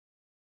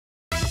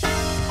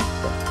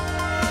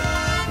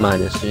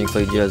Minus. Should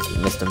include yours,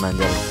 Mr.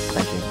 Mandelli.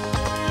 Thank you.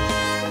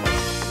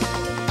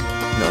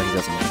 No, he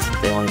doesn't.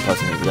 The only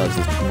person who does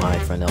is my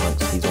friend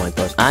Alex. He's the only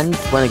person. And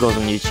when it goes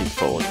on YouTube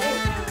forward.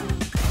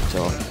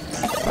 So,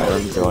 I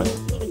don't enjoy.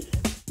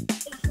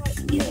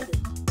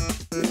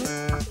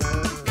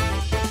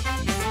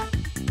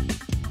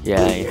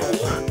 Yay.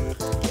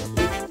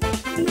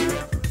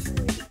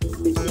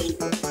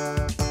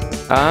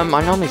 I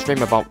normally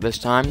stream about this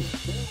time.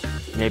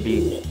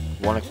 Maybe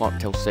 1 o'clock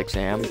till 6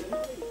 AM.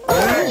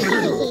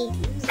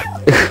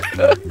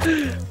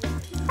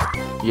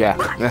 Yeah.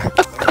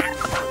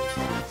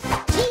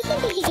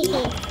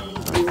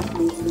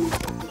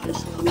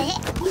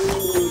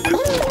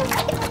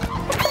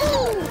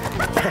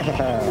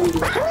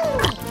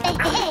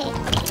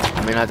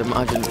 I mean, I'd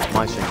imagine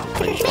my stream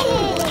would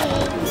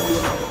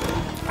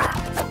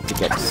to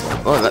get.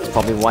 Oh, that's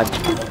probably why.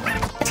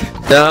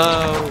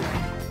 No!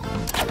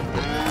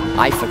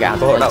 I forgot. I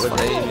thought that was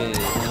Amy.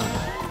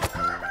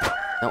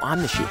 No,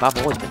 I'm the sheep. I've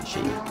always been the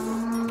sheep.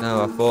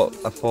 No, I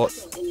thought.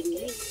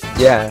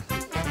 Yeah.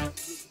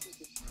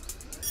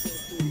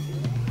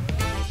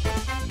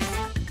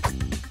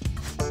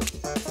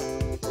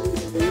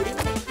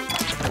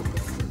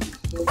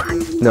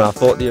 No, I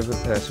thought the other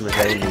person was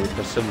Amy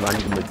because some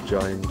random had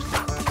joined.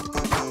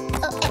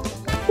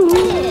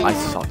 I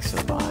suck so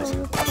bad.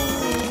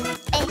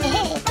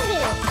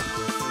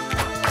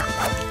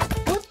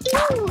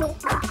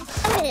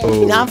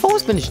 Ooh. Yeah, I've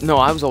always been. No,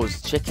 I was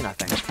always chicken. I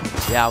think.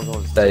 Yeah, I was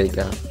always. There you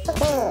go.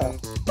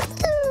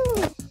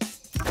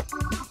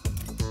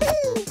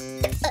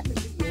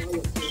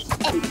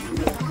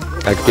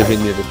 I've given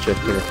you the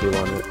chicken if you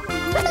want it.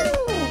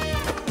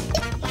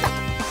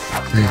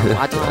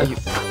 I don't know. You...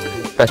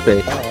 Press B.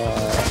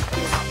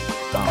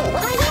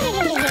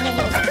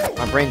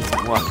 My brain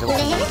doesn't work.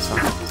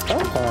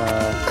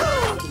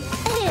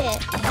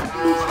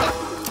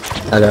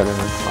 I don't know,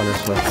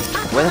 honestly.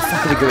 Where the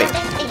fuck are they going?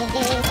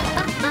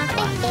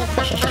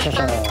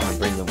 My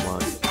brain don't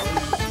work.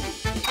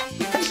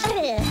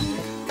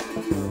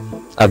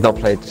 I've not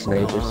played this in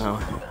ages. Oh,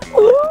 no.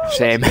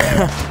 Same.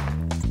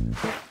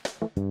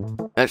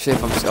 Let's see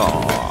if I'm still.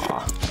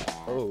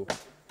 Oh.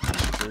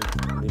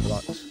 New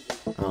blocks.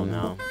 Oh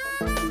no.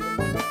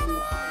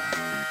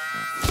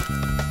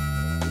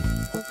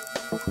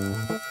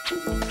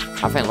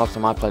 I think last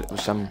time I played it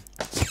was some.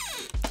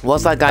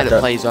 What's that guy that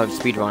plays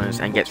speedrunners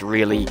and gets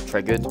really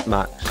triggered?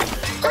 Max.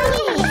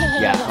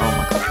 Yeah.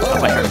 Oh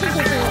my god.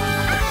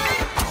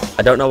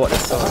 I don't know what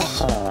it's called.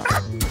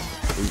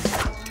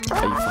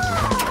 Are you fucking...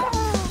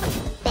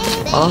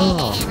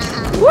 Oh.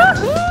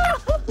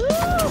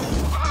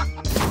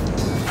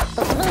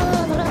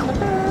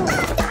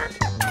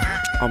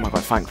 Oh my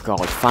god, thank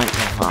god. Thank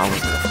god. I was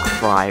gonna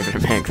cry if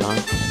it makes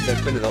that.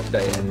 There's been an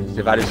update and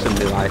they've added some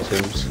new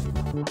items.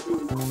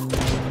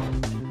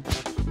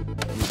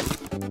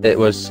 It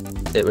was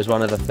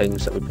one of the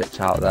things that we picked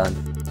out then.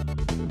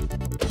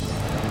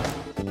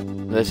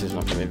 This is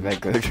not gonna be very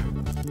good.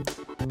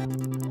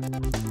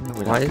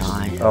 Why is...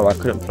 Oh, I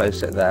couldn't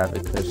place it there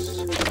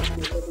because...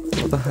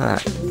 What the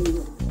heck?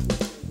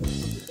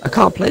 I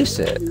can't place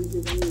it.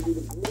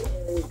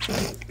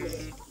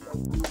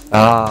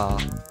 Ah.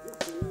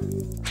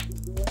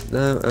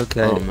 No,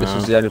 okay. Oh, this no.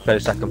 is the only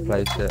place I can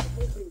place it.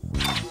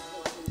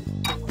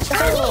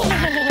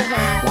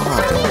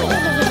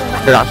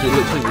 But actually,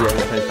 literally the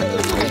only place I can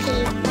place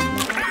it.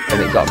 And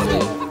it got me.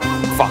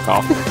 Fuck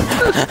off.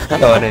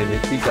 Go on, Amy.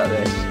 You got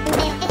this.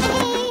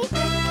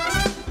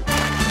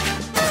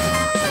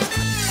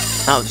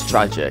 That was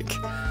tragic.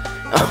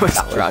 That was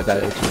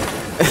tragic.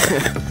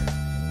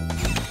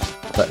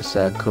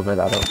 Let's cover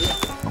that up.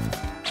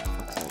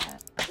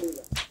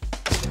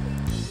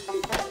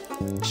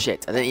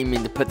 Shit, I didn't even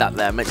mean to put that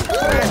there. I meant to put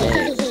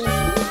it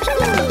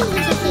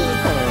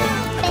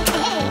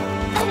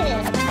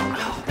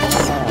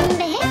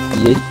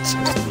Yeet.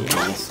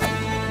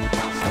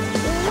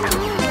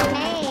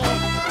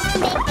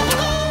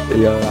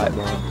 You're alright,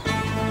 man.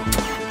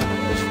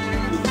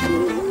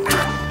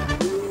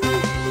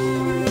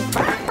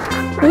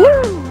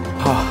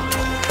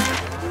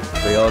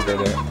 We all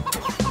did it.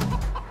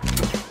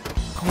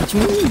 What do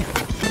you mean?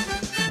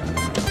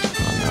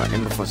 Oh no,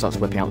 in before it starts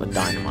whipping out the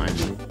dynamite.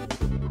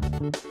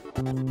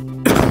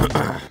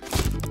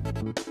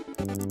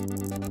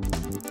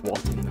 What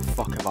in the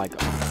fuck have I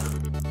got?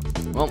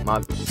 Well,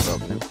 I've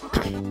broken it.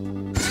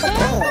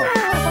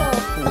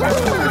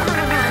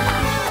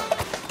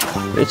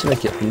 We need to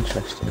make it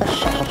interesting.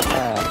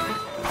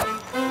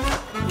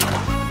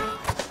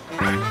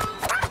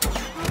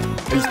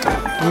 Please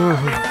don't.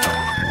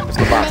 It's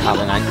about to have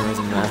an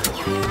aneurysm there.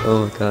 Oh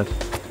my god.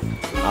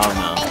 Oh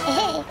no.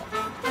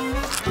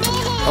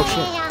 Oh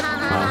shit.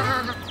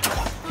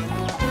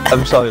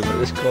 I'm sorry, but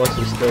this course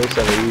is still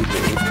so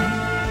easy.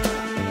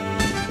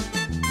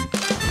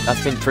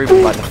 That's been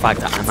proven by the fact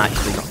that I'm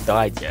actually not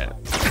died yet.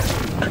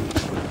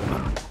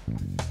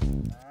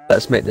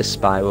 Let's make this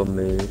spiral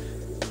move.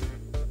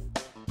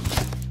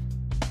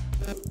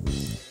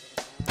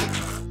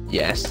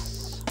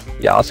 Yes.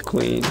 Yes,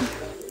 queen.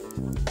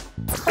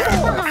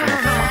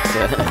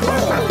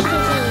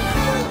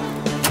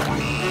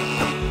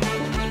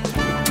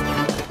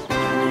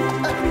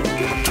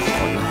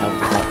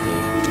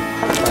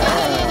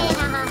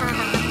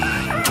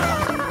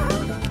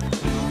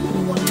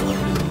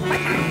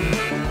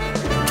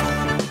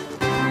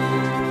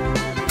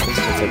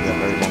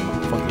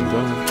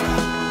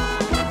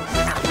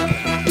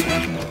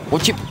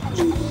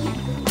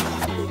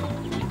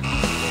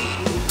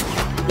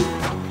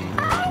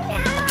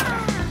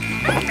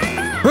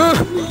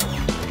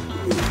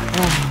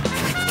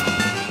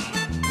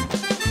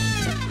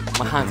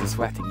 My hands are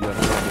sweating, you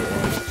have no idea.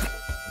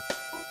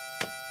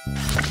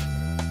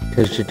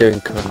 Because you're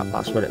doing crap,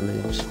 that's what it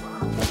means.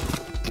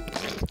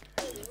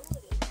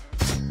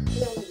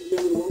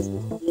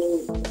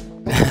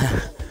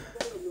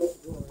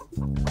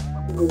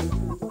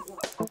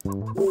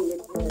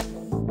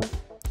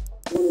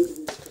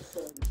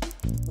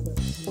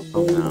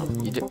 Oh no,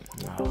 you do.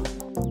 Oh.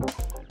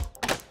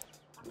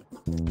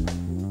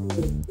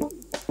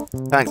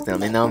 Thanks,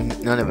 Nelly. Now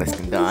none of us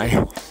can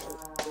die.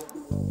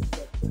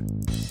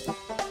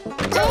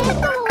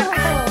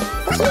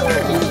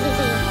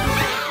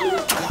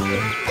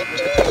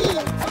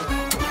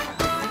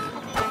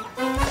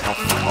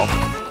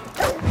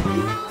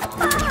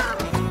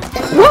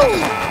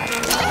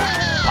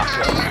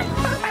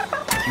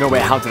 No way,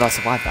 how did I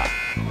survive that?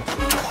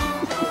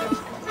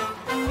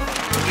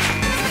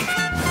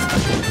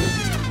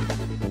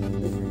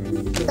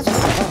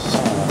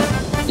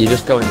 You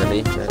just go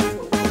underneath it.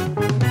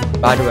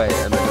 By the way, I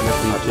don't know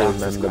if you do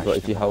remember, but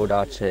if you hold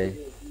RT,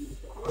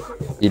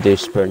 you do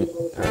sprint.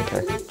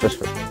 Okay, just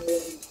for...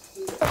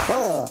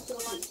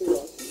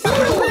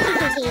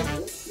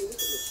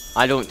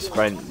 I don't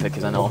sprint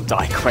because I know I'll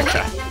die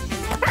quicker.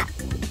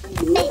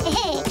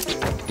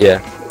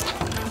 Yeah.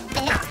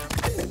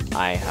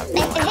 I have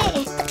no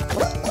idea.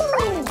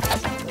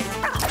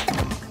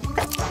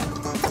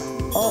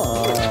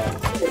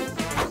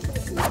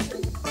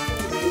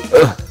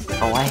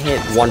 Oh, I hit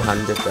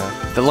one-handed there.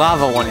 the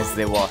lava one is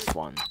the worst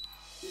one.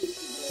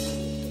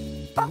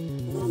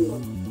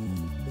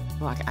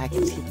 Oh, I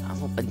can see. I'm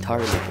not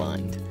entirely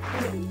blind.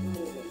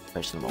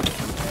 Push them all.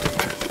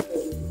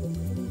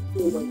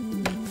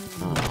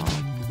 Oh,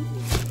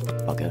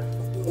 bugger.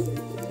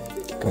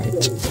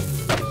 Great.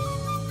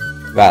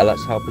 Right,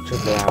 let's help each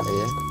other out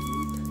here.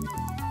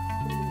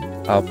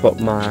 I'll put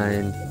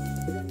mine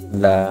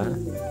there.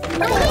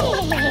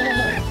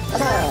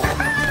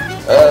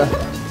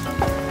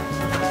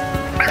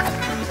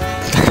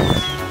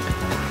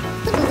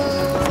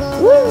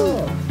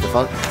 The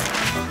fuck?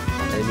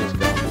 Amy's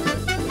gone.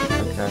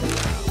 Okay.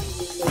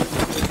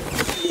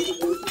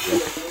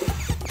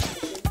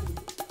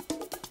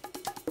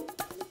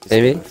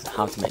 Amy?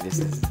 How to make this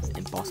as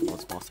impossible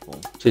as possible.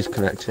 She's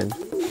connecting.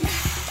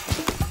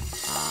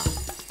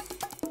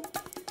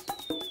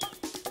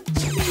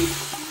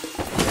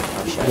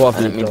 Oh shit, What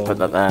I have didn't you mean to put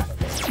done? that there.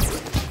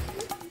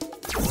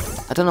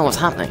 I don't know what's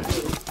happening.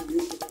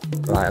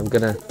 Right, I'm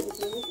gonna...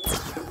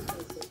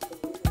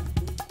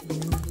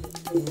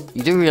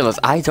 You do realise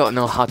I don't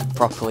know how to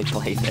properly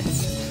play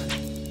this.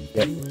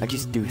 Yep. I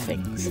just do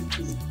things.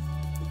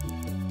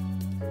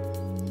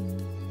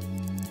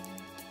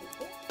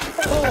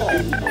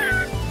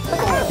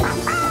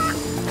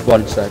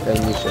 1 sec,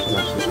 Amy should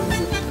message me.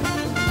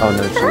 Oh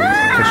no, she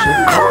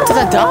didn't. How did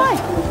I die?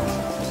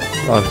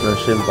 Oh no,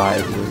 she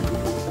invited me.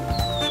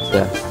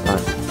 Yeah,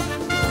 right.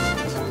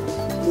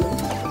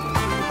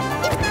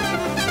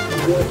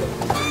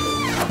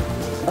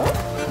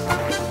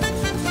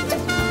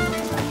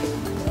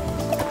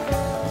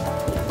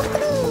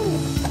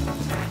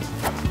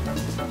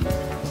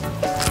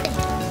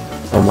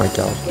 Oh my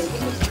god.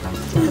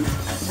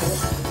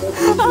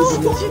 How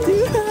did you do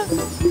that?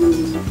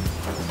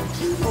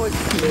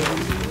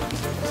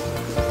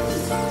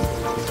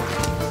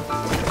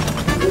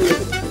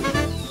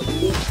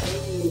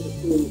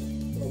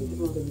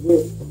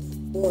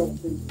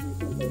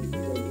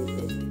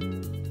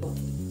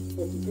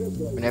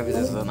 Whenever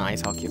there's an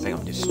ice hockey thing,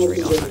 I'm just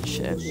straight off that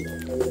shit.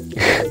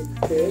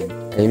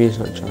 Amy's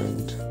not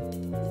joined.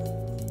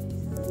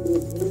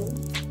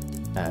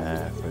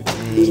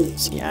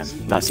 Rotate. Yeah,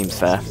 that seems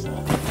fair.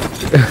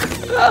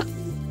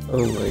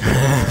 Oh my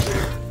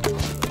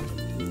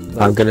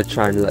god. I'm gonna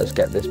try and let's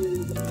get this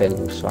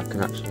thing so I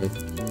can actually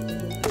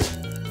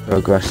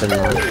progress in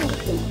life.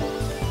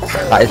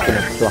 That is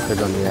gonna flop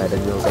us on the head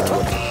and you're gonna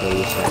want to kill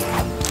yourself.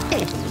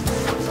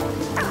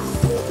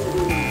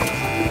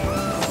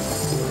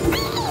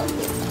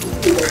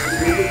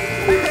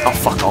 Oh,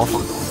 fuck off.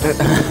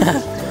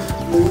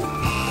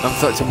 I'm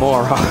such a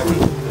moron.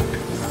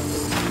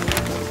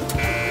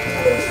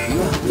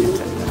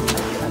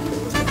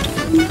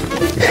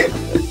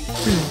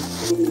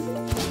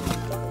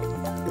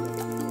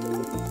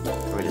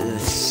 Rid of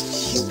this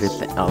stupid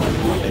thing. Oh,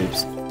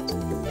 oops.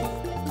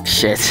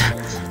 Shit.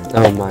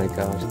 Oh my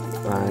god.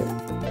 Right.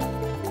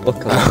 Look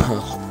at that.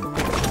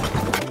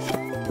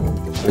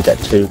 We get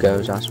 2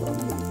 goes as well.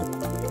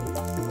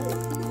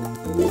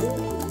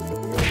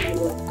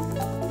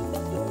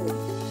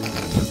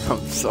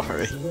 I'm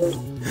sorry.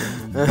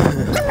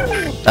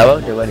 That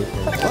won't do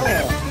anything.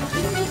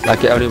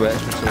 Like it only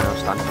works for someone else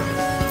standing.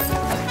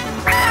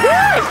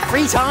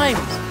 3 times!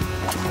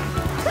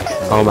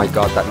 Oh my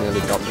god, that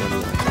nearly got me.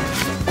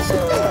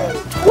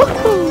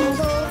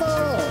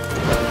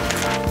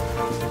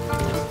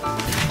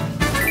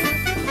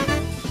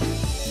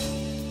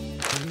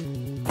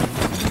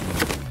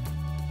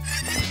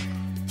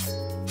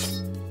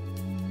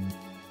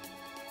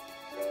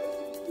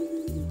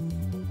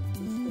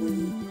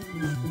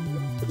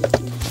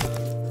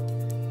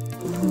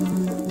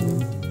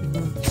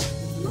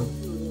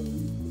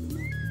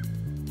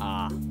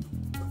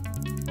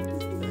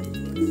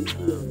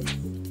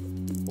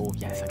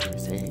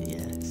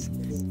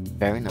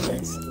 Very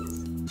nice.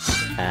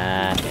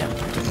 Yeah.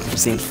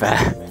 Seems fair.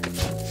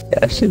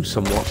 Yeah, it seems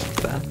somewhat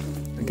fair,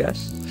 I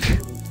guess.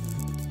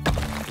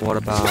 What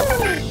about...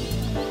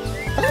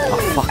 Oh,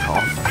 fuck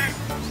off.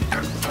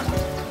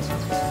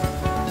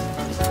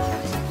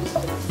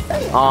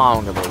 Oh,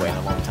 I'm gonna be waiting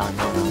a long time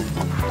now.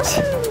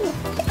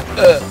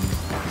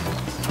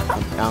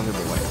 I'm gonna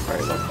be waiting a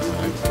very long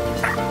time.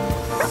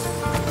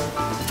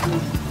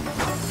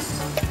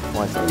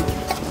 Why is that?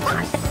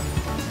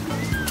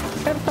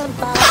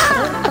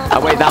 I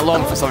waited that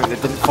long for something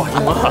that didn't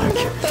fucking work.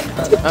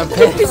 I'm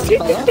pissed.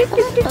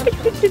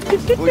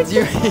 What do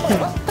you mean?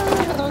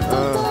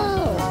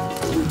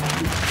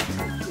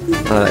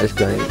 Oh, that is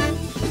great.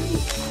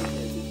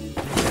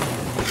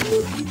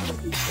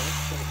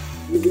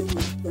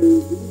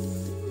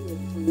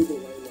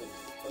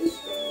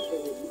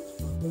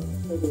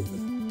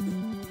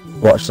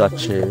 What should I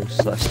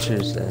choose? Let's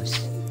choose this.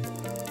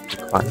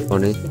 Quite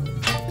funny.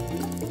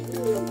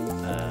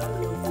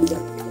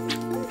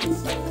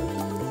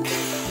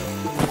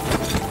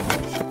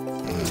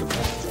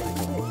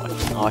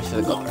 Oh, I should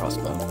have got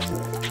crossbow.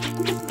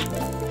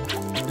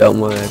 Don't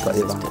worry, I got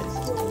your back.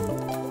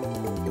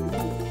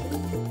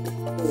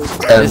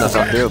 This is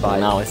undoable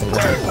now, isn't it?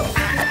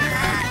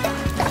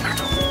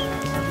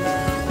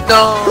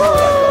 No!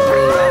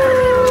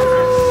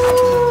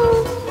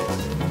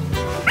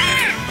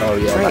 Oh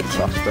yeah, that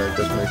crossbow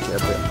does make it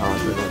a bit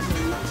harder, doesn't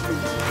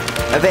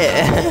it? A bit.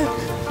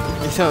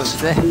 You don't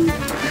say.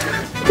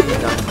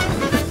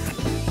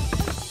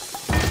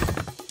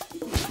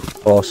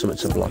 Awesome,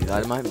 it's a block.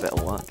 That might be a bit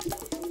of work.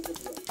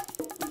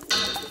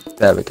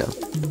 There we go.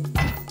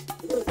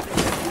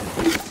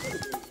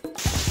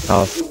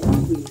 Oh.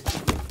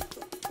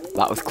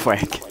 That was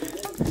quick.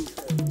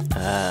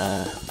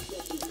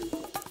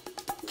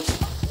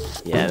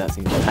 Yeah, that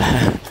seems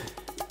better.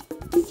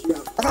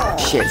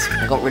 Shit,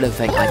 I got rid of the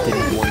thing I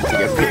didn't want to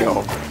get rid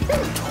of.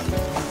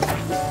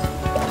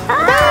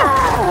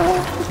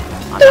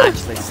 I'm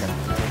actually so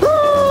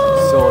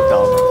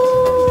dumb.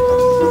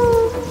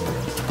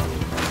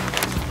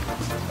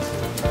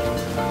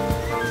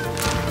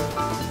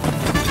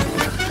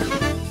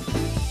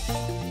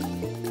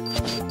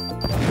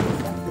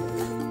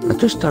 I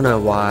just don't know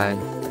why.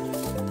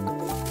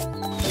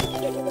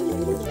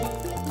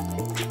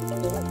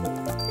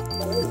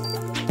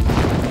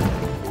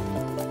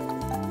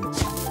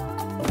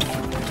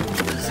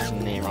 This is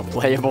near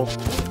unplayable.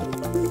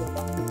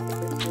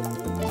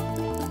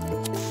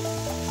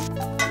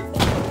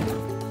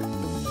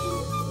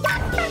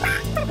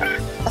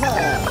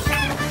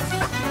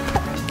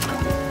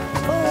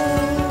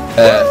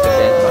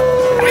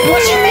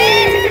 What do you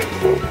mean?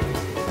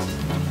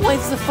 Why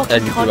is the fucking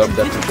And you card up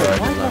there invisible? for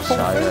Why left the whole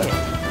side, thing?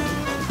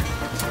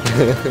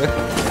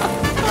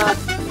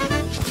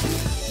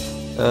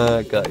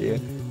 got you.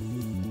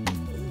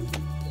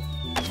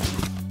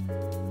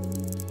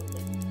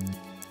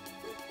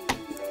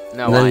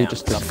 No, And then I you am,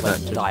 just 'cause I'm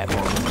playing disconnected.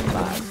 diabolical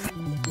bad.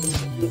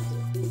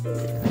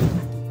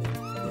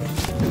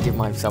 Give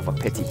myself a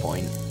pity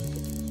point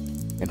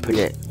and put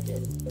it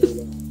there.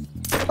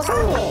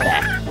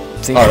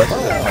 See? Oh, that's a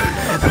good point.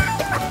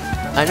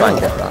 I Try know. and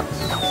get that.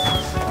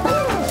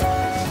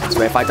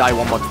 So if I die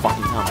one more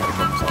fucking time, I can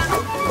kill myself.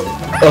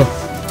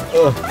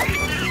 Oh.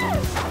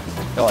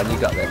 Go on, you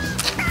got this.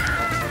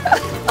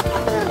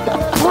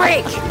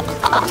 Break!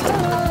 I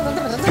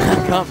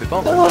can't be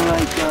bothered. Oh my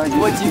god,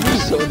 What do you mean?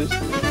 saw this.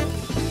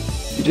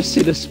 You just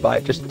see the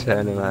spike just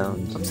turn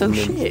around. I'm so and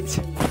then- shit.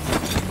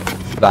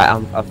 Right,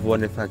 I've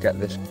won if I get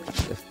this,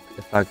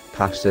 if I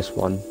pass this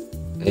one,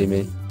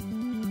 Amy.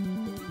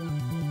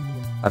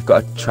 I've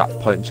got a trap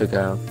point to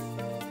go.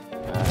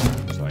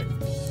 Sorry.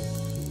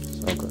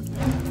 So good.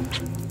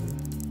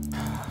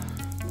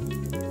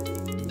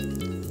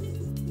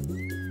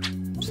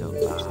 So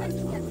bad.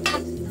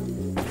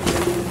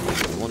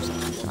 One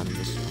second, I'm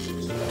just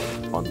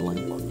bundling.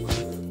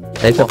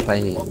 Paper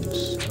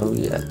planes. Oh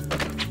yeah.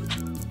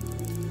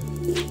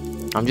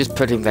 I'm just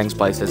putting things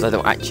places. I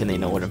don't actually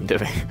know what I'm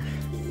doing.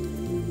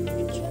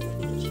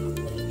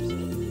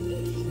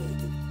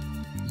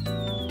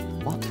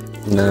 What?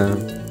 No.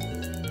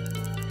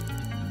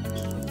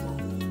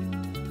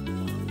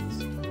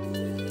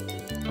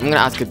 I'm gonna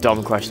ask a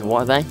dumb question.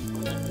 What are they?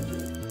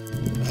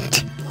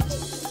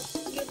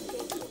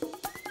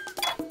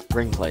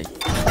 Ring plate.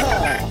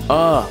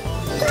 Oh!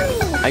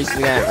 I used to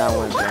get that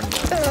one.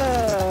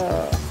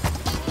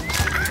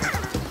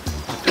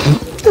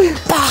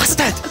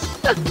 Bastard!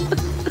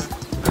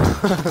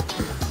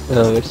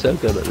 Oh, we're so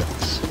good at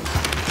this.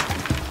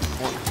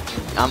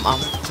 I'm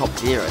top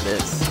tier at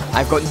this.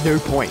 I've got no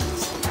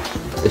points.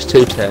 There's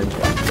 2 turns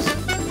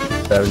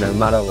left. So no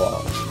matter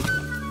what,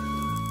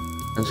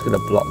 I'm just gonna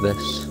block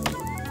this.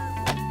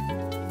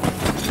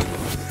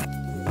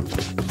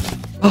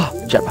 Oh,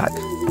 jetpack.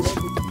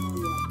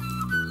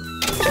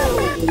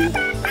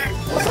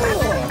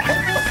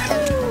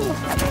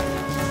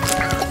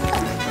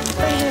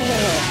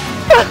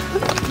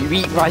 You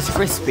eat Rice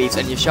Krispies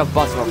and you shove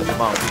butter up in your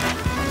mouth.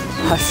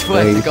 I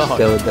swear to God.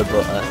 Still with the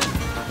butter.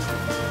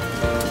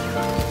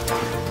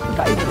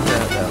 That even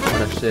hurt though,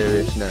 honestly.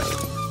 serious note.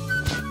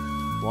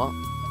 What?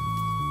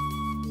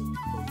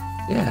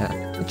 Yeah,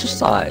 it's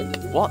just like...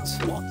 What?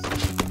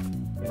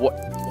 What?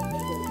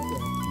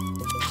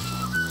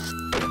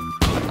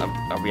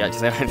 Are we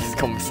actually having this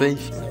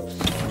conversation?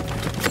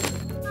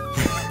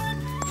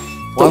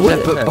 Why would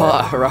I put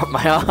butter up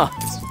my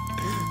ass?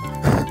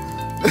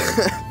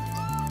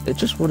 It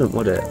just wouldn't,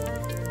 would it?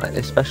 Like,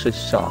 especially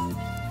soft.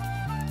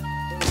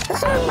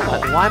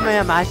 Like, why am I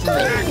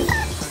imagining?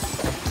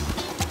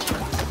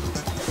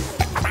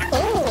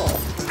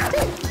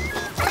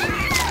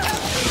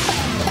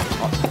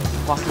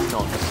 Fucking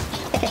nonsense.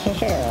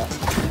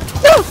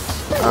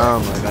 Oh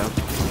my god.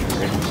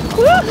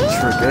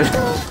 Triggered.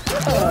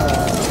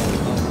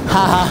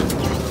 Haha.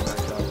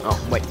 Oh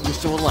wait, you're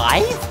still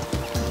alive?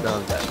 No,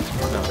 I'm dead.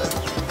 No, I'm dead.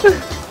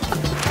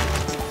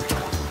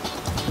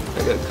 I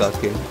got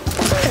cocky.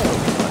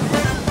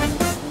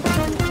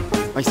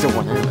 I still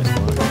want enemies.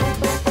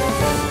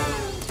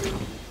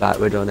 Right,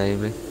 we're done,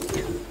 Amy.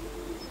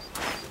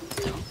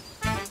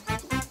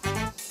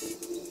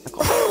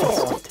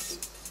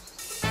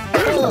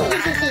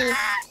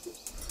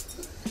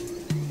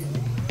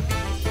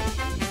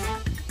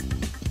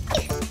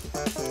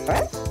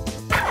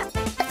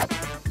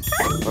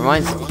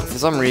 For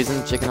some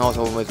reason, Chicken Horse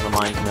always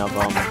reminds me of,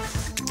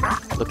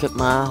 look at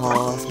my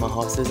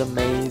horse is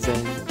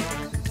amazing.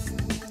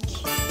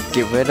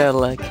 Give it a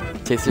lick,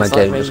 tastes My like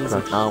game raisin. just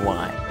crashed. Oh,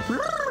 why?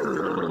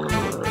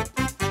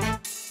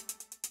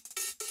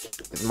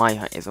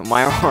 It's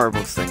my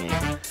horrible singing.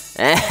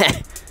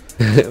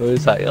 It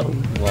was like, oh,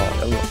 what?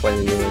 I'm not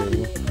playing you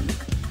anymore.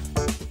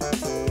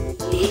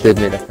 Did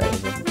me the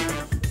favour.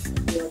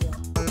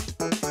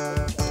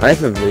 I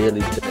have a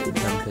really good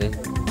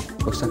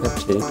MP. Looks like a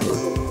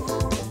 2p.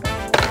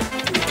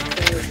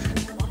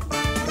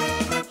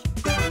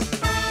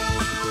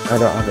 I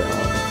don't have it on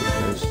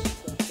because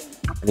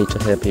I need to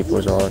hear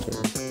people's audio.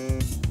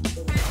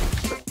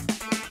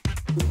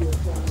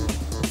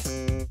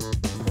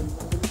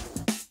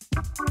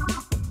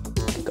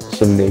 Got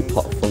some new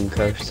Pop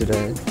Funkos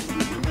today.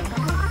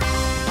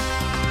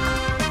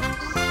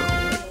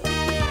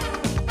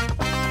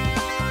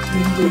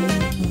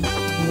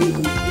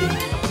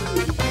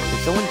 If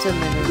someone sent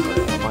me an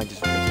invite, I might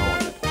just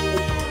retard it.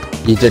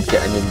 You did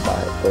get an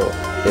invite, but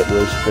it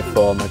was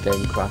before my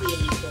game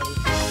crashed.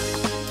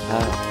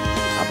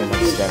 I've been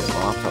like staring at my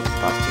laptop for the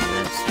past 2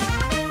 minutes.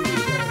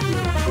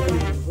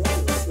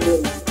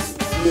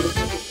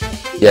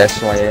 Yeah,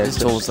 so I just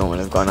told someone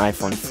I've got an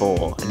iPhone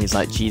 4, and he's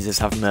like, Jesus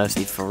have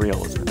mercy for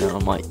reals. And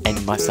I'm like,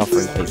 end my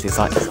suffering, please. He's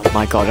like, oh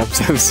my god, I'm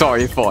so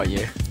sorry for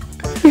you.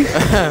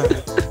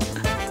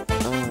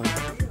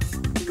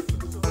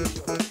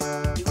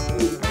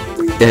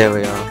 Here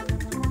we are.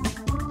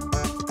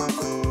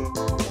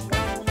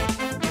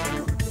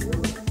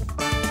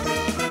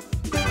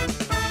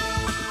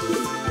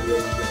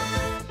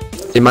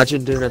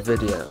 Imagine doing a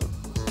video.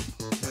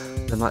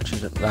 The match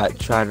isn't right,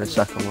 trying the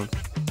second one.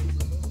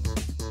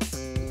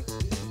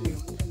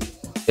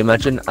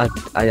 Imagine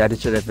I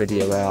edited a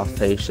video where our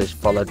faces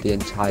followed the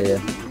entire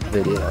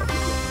video.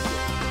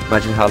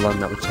 Imagine how long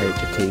that would take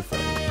to keyframe.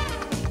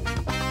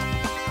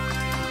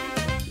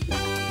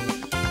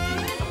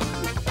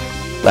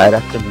 But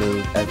I'd have to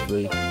move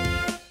every...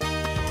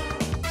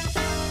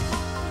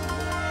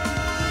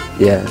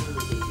 Yeah.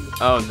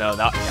 Oh no,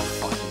 that's a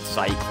fucking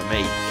sight for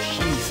me.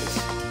 Jesus.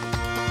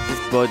 This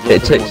budget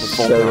It is takes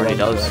more so than long. it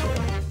does.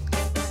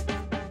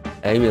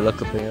 Amy,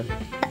 look up here.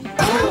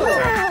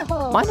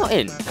 Am I not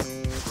in?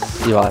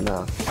 You are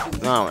now.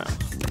 No, well.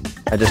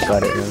 I just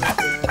got it now.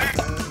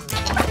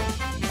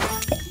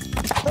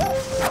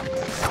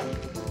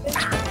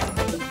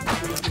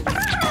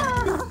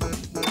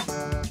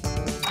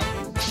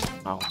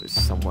 Oh, it's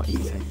somewhat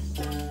easy.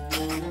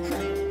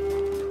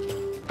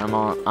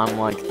 I'm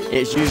like,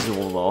 it's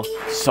usual though,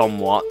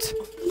 somewhat.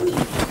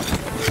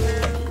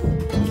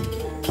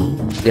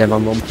 Yeah, my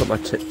mum put my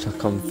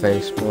TikTok on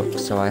Facebook,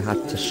 so I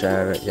had to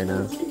share it, you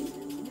know.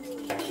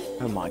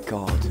 Oh my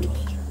god.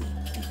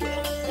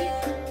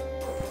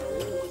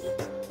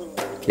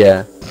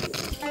 Yeah.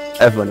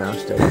 Everyone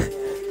else did.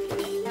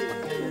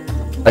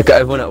 Like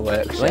everyone at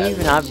work. Do I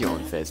even have you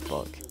on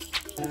Facebook?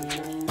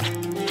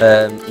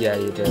 Yeah,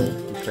 you do.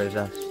 Because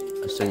I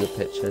see your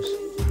pictures.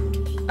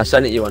 I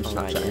sent it you on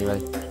Snapchat right, anyway.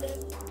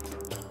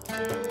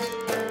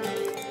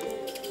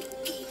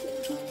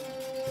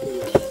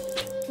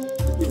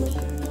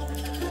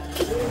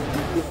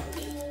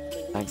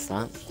 Thanks,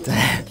 that.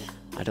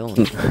 I don't.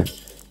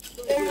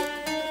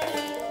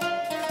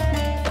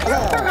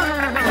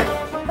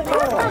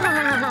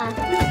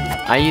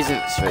 I use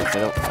it straight, I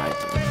don't try to.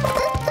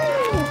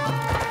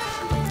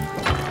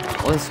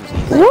 Oh, this was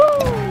easy.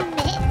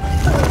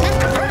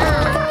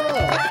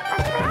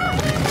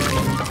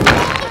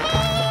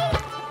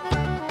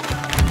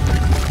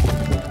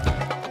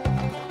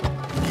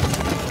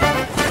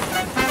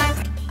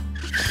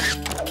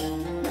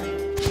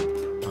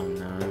 Oh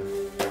no.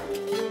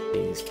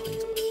 Please,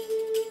 please,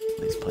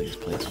 please, please,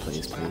 please.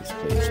 please, please,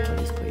 please,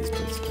 please, please,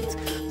 please,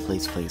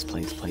 please, please,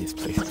 please, please, please,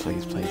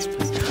 please, please, please,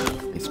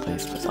 please,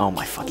 please, please. Oh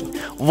my fucking.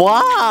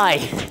 Why?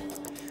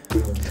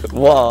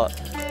 What?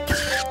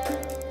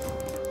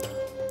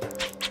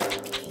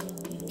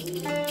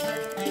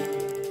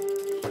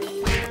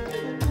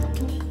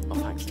 Oh,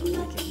 thanks, no,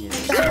 you're making me.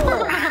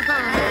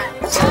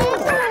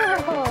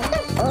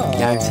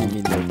 Guarantee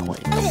me no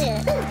points.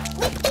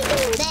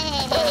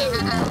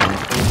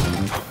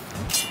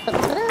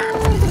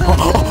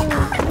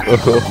 I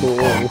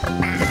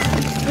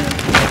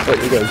thought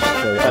you guys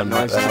straight on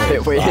Nice, a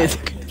bit weird.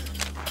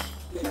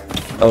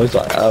 I was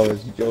like,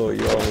 you're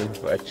in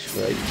for a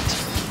treat.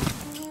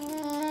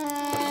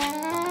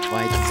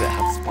 Why does it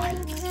have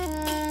spikes?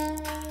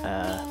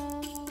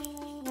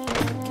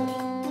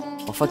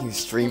 My fucking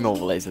stream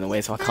overlays in the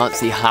way, so I can't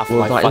see half of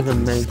my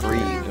fucking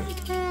screen.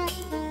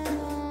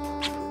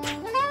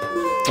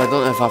 So I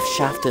don't know if I've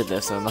shafted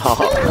this or not.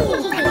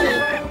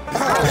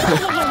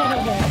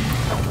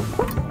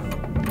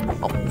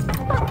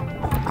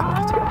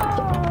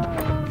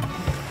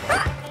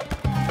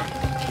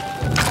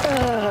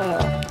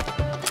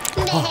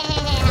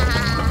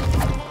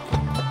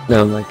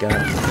 Oh my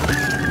god.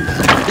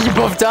 You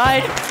both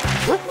died?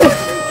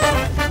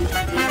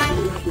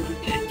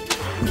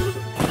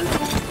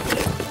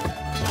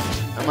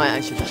 I might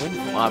actually win.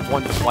 Well, I've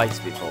won twice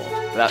before,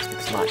 but that's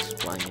because Max was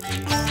playing and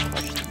he's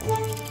questionable.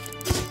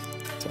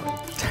 Sorry.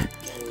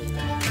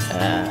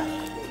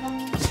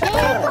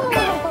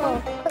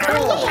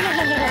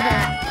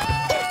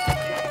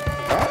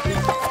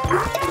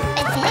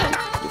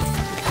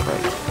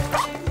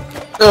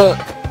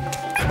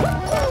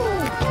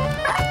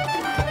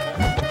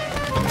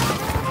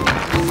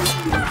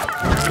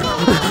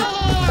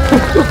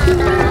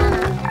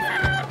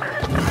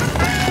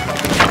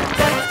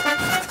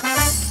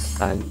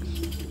 Thanks.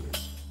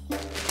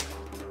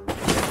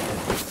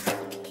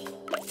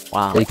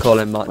 Wow. They call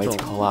him Matt. Way to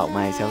call out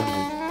my intelligence.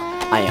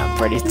 I am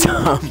pretty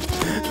dumb.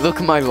 Look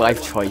at my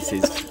life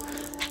choices.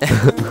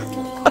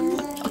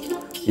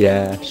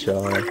 Yeah,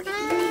 sure.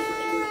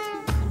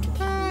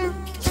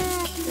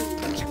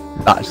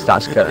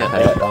 That's gonna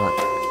hurt,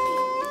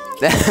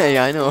 that.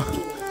 Yeah, I know.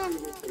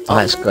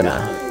 That's gonna.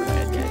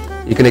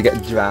 You're gonna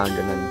get drowned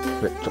and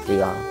then ripped up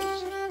your arms.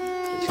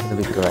 It's gonna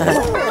be great.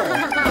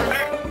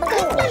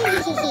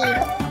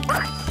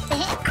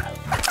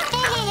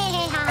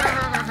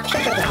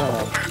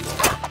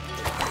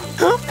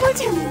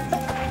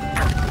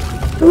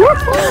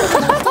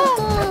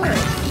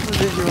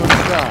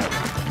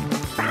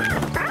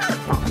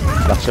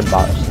 That's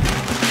embarrassing.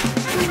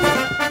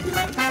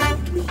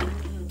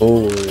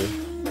 Oh.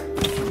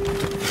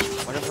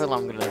 What if I'm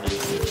gonna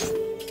lose this?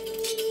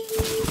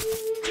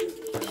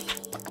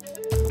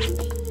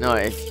 No,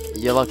 if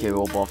you're lucky,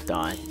 we'll both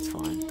die. It's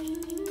fine.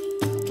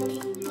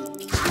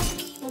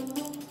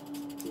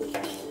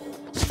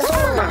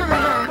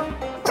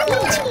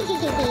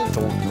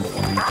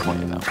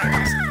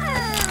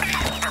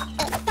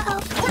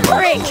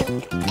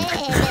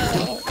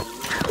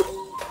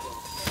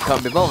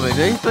 Can't be bothered,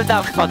 dude. Put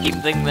that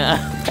fucking thing there.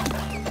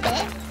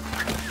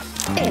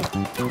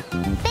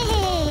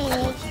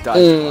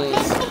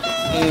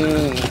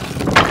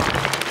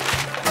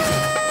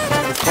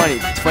 It's funny,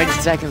 20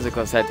 seconds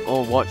ago I said,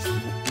 oh, what,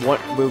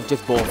 we'll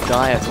just both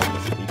die or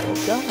something. We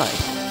both die.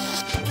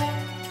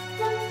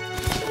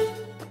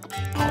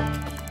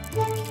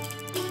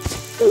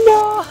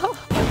 No!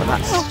 For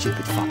that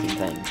stupid fucking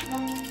thing.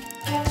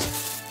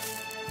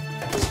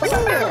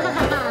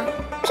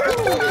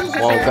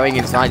 Well, going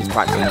inside is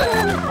practically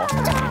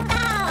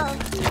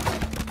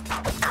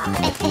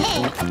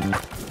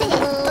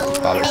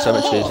Oh, it's so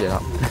much easier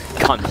that.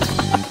 cunt.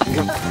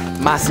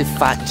 Massive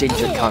fat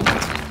ginger cunt.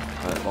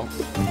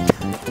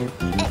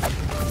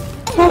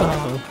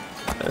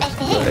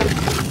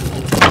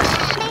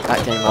 That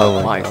came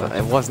out twice.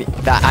 It wasn't.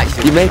 That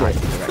actually. You made it.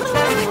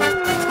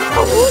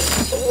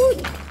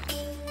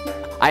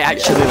 I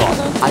actually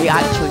lost. I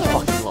actually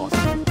fucking lost.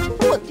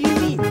 What do you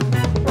mean?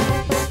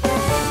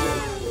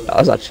 That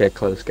was actually a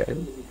close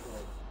game.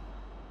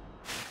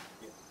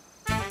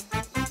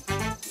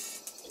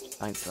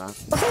 Thanks, man.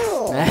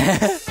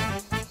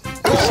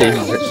 You seem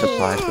a bit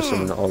surprised for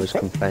someone that always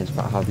complains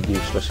about how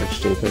useless and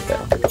stupid they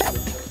are.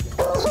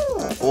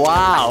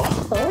 Wow.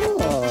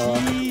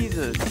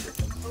 Jesus.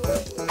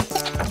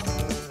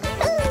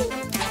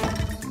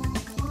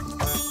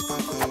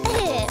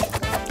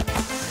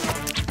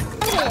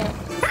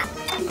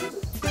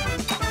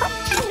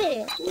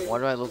 Why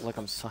do I look like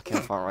I'm sucking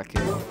a fart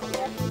record?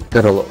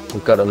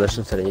 We've got to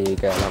listen to the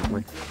e-girl, haven't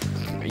we?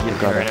 You've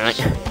got it.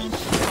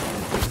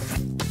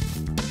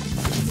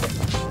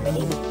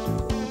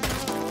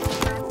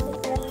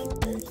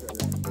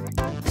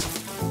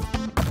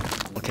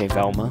 Okay,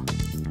 Velma.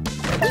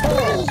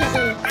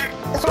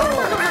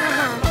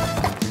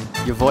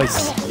 Your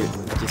voice,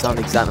 you sound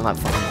exactly like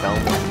fucking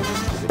Velma.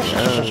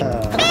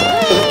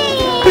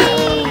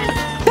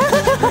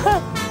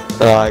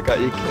 Oh, I got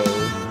you killed.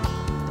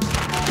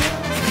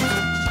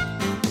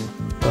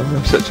 Oh,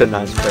 I'm such a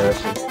nice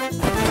person.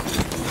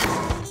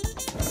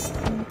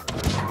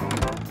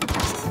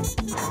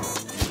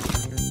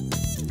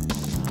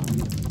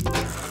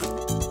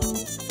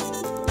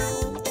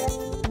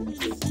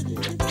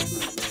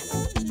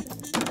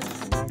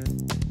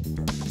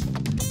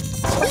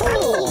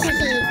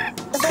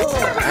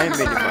 haven't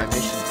been in my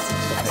missions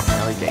since I had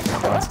Nelly getting the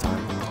last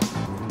time.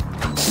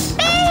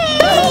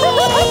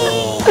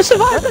 I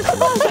survived! I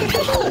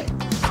survived!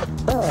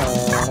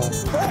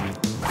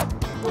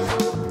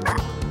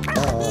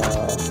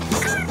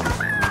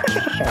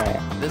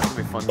 This will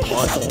be fun to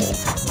watch.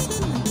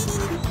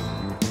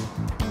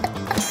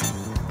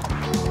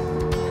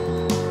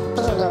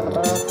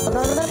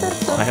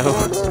 I hope.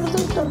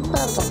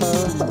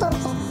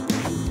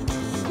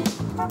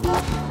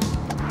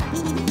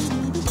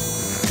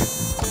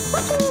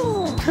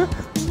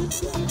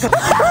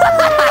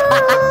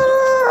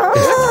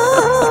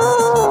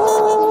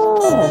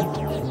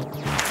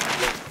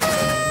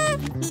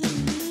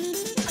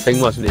 The thing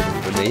wasn't even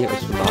for me, it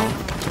was for Mark.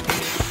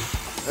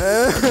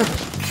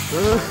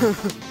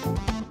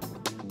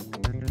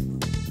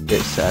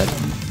 It's sad.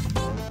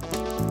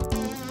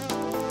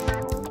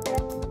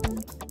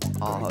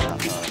 Oh,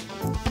 that hurt.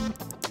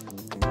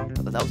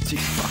 But that was too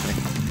funny.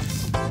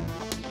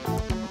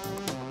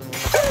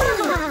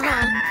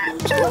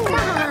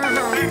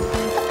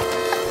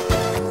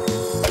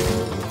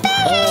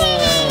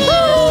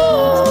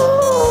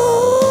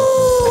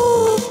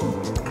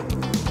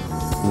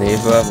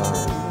 Neither am I.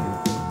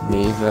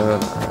 Neither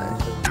am I.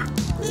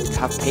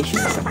 Have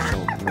patience,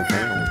 actually.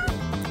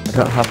 I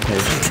don't have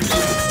patience.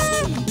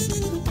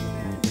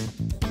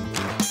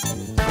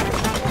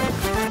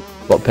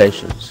 What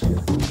patience?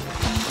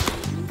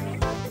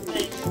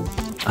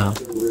 Oh.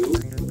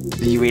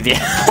 You idiot.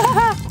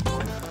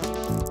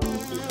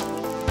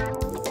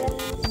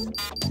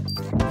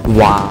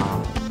 Wow.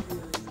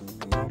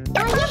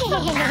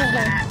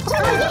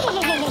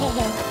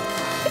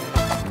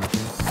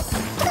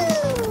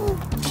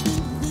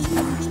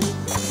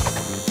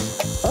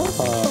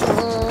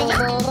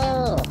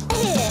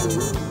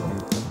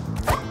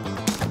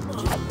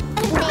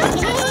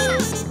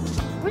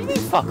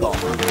 Fuck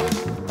off.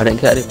 I didn't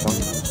get any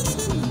points.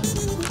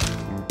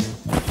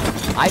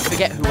 I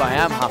forget who I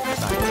am half the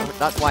time.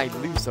 That's why I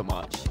lose so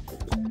much.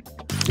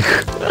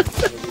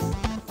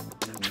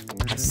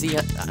 I see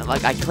it,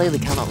 like I clearly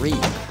cannot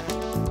read.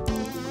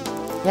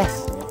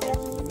 Yes.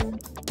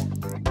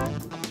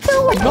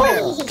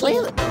 No,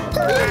 clearly.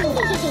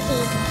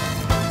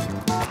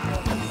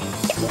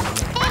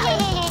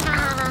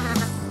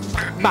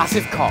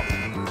 Massive cock.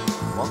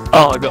 What?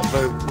 Oh, I got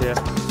both, yeah.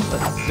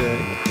 That's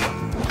it.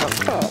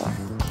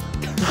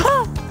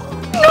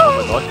 Oh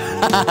my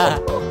god.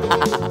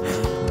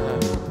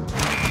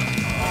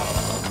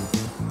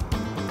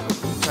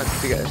 Trying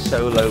to get a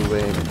solo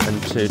win and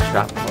 2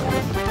 trap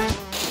points.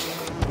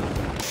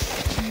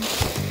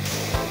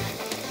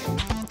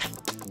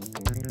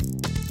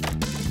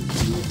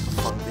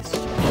 Fuck this.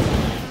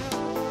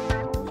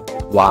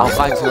 Wow. I'll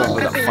find someone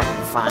with a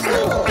fucking fan.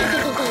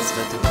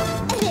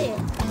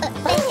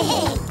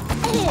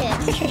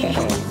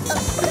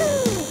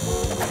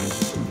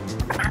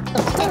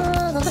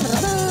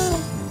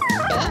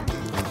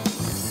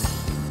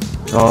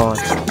 Oh,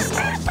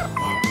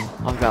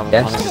 I'm going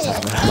yes.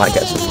 Might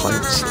get some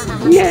points.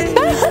 Yeah.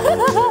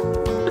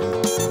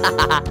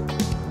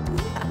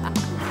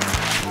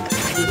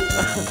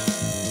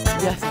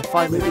 Yes, I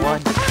finally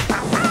won.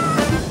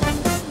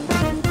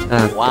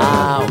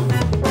 Wow.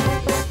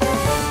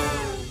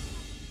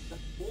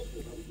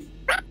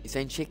 You're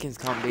saying chickens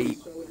can't be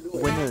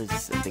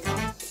winners if they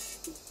can't?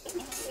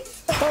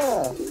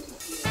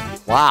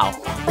 Wow.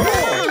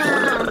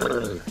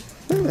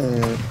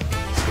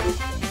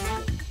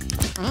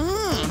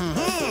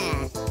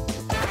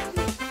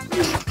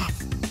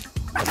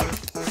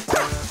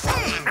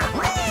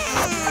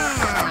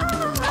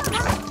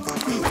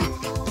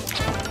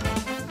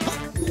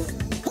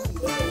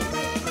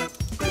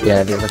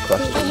 Yeah, there's a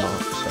question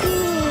mark, so.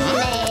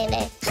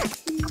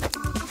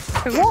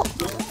 What?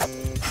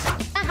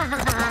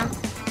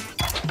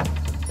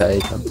 There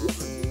you go.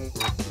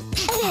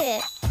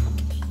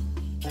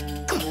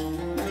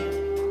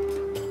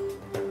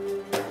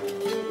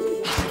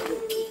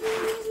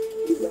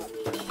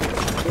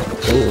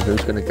 Ooh,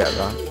 who's gonna get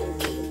that?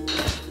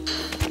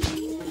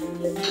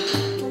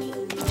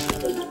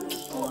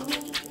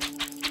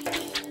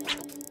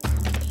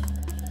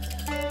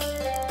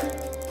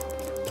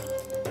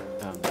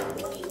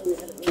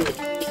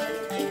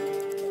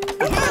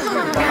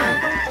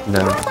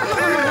 No.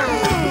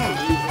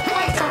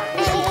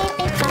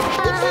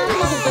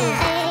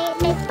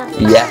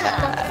 Yeah.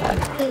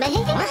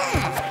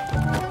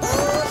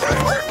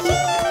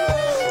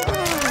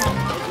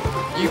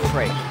 You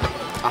pray.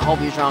 I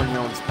hope you drown your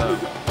own sperm.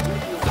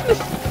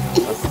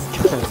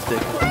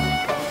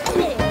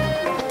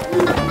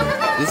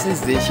 This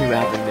is the issue with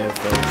having no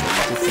friends.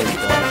 Just say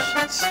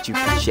gosh,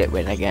 stupid shit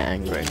when I get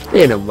angry.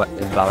 You know what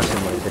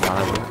embarrassing way to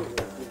die.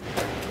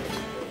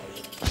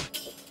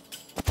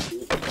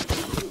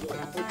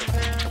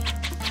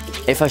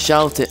 If I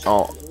shout it,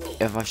 or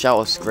if I shout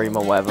or scream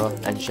or whatever,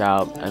 and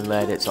shout and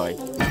let it, sorry.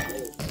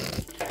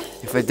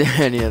 If I do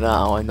any of that,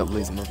 I'll end up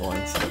losing my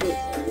voice.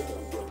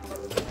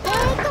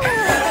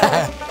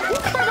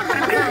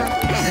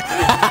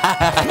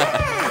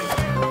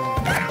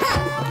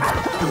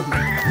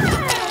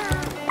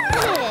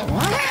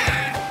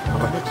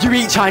 You You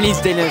eat Chinese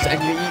dinners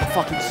and you eat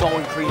fucking sour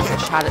and cream and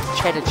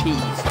cheddar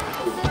cheese.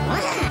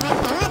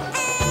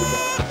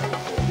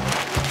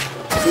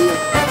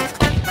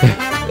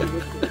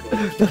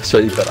 That's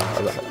what you got out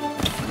of that.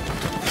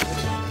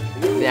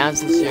 The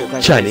answer to your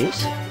question Chinese?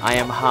 is, I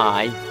am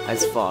high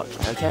as fuck.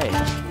 Okay.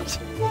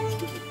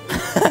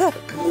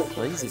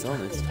 Well, he's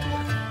honest.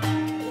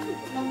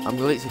 I'm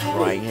literally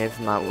crying here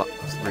from that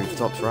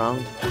rooftops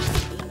round.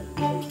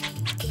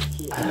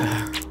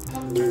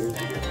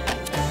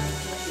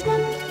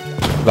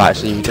 Right,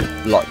 so you can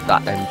block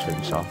that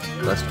entrance off.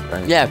 That's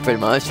great. Yeah, pretty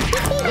much.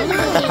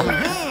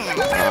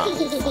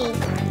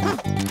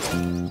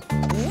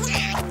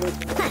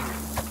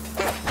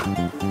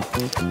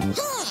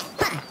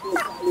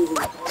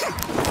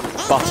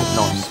 Buttered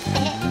nuts.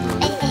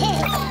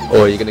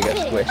 Or you're gonna get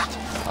squished.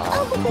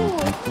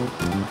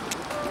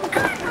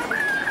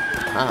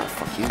 Ah,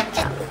 fuck you,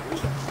 cat.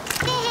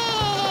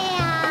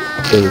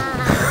 Ew.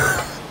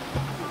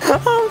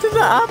 How did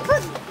that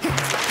happen?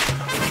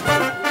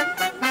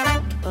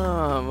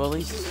 Well, at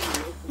least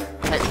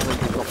technically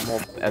we got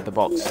more at the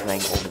box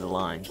thing over the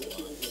line.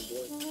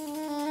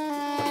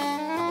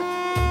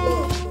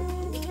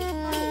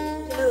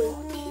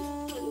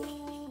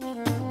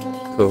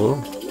 Cool.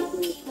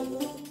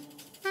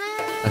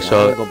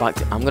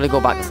 I'm gonna go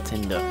back to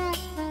Tinder.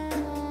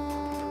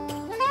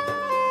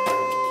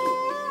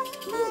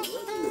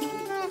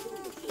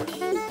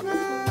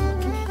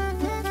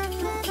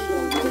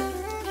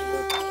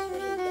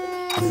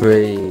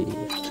 Three,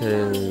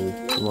 two,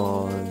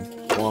 one.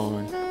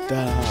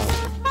 Down.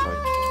 Sorry.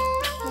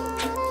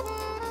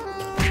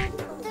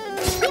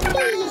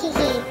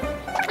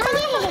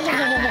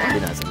 You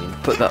know what I mean?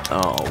 Put that.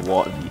 Oh,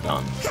 what have you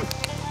done?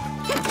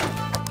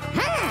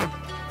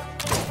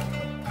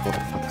 What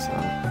the fuck is that?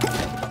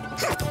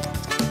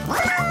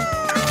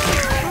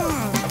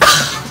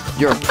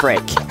 You're a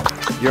prick.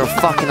 You're a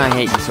fucking. I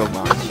hate you so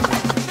much.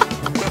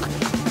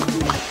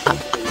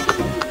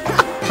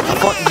 I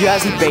thought you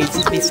actually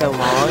baited me so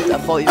hard. I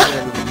thought you were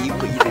gonna leave,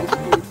 but you didn't.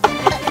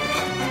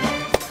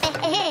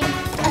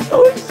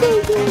 Oh, it's so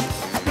good.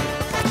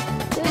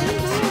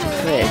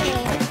 Prick.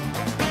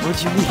 What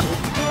do you mean?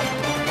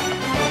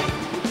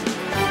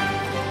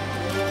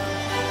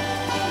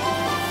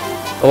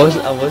 I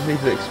wasn't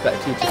even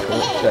expecting you to come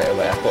up straight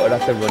away. I thought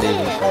I'd have to run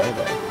even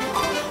further.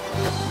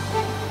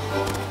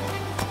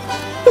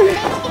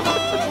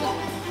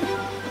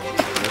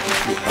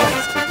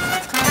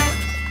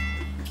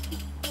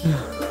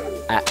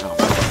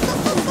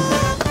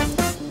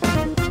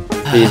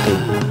 Easy.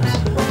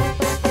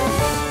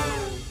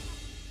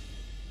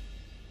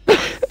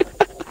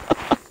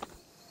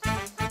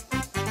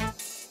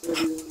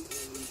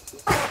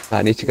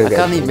 I need to go get. I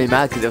can't even be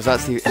mad because it was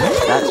actually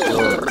that's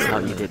good how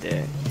you did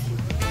it.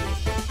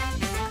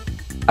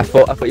 I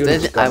thought you were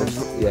just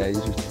yeah, you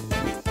just.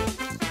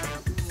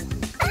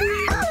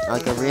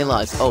 Like I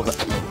realised, oh, that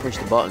you push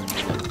the button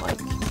and it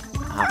like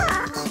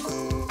happens.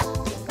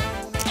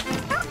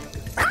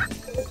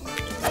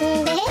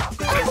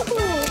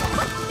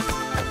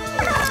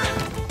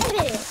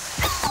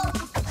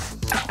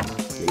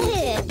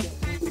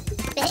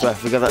 So I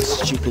forgot that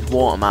stupid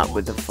water map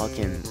with the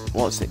fucking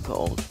what's it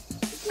called?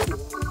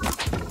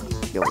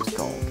 Yo, it's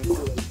called.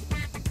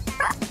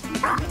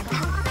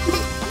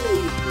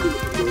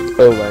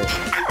 Oh wait.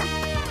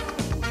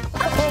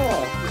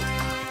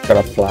 Got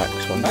a flax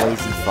one.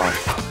 Lazy fuck.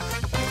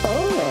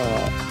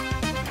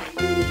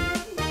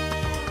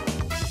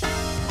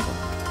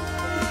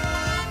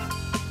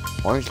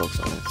 Orange looks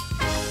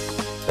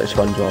nice. Which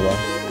one's rubber?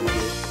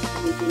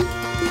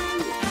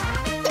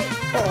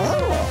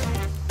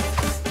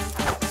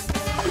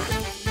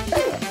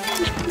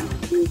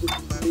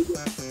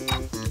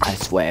 I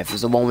swear, if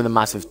there's the one with a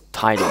massive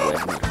tidal wave,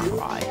 I'm gonna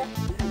cry.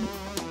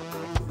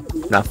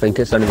 No, I think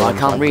it's only one. I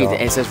can't read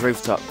it. It says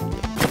rooftop.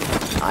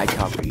 I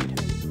can't read.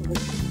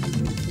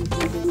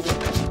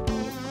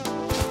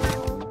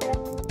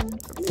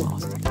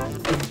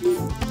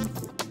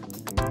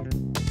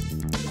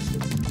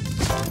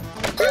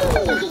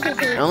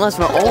 Unless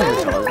we're all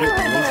retarded,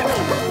 at least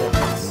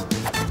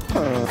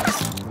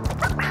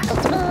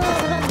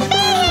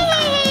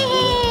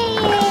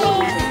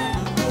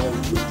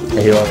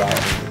Are you alright?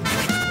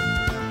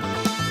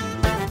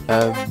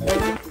 Wow.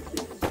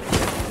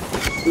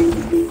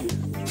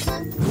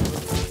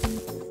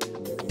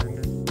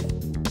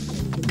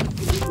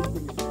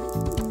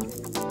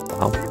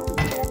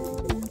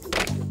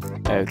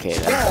 Okay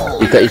then.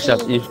 You've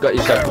got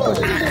yourself a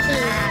buddy.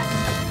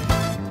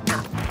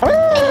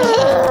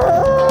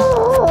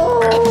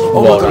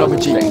 Oh my god, I'm a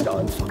genius.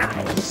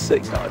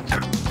 Sick dodge.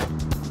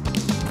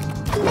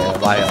 Yeah,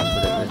 why else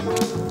would it be?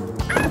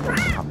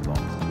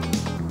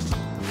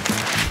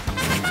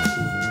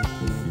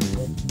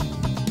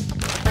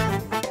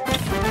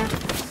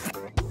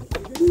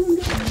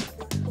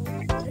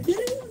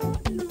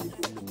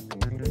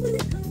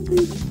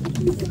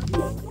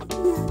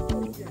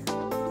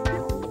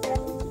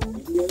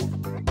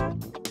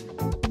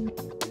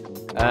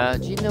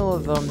 Do you know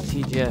of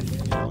TGF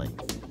Nelly?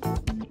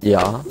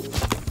 Yeah.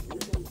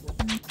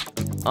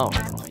 Oh, I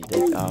thought you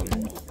did.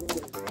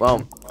 Well,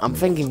 I'm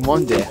thinking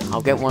one day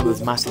I'll get one of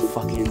those massive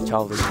fucking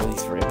childhood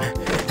toys for him.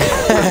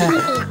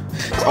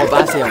 Oh,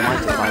 but actually I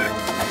might just buy one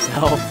for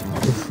myself.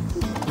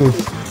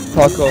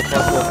 Parkour,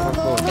 parkour,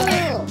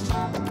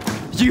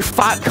 parkour. You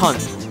fat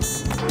cunt!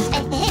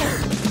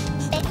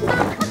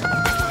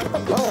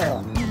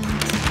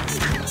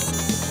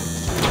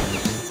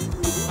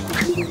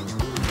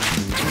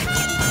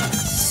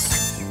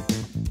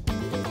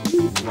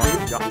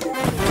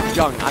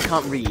 Young, I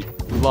can't read.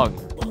 Lung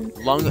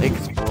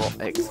explore.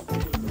 I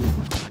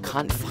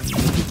can't fucking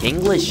speak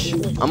English.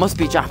 I must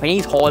be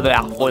Japanese. We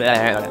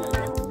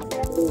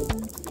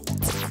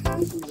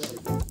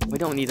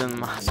don't need a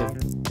massive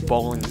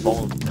bowling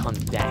ball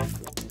cunt death.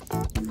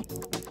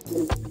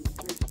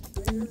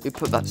 We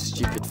put that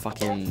stupid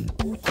fucking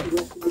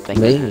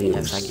thing in.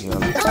 Yeah, thank you.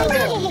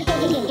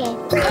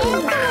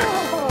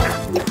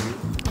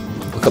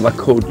 Look at my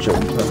cool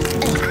jumper.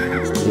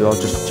 You are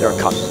just You're a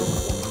cunt.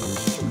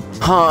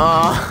 Ha!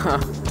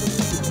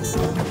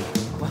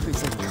 Why we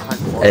say cunt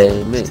more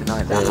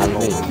tonight? That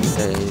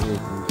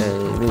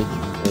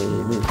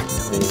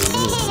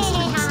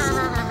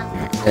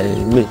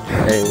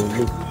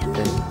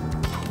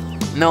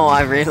No,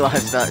 I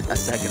realised that a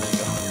second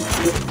ago.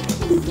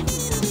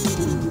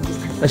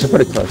 I should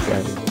put it close,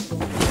 guys.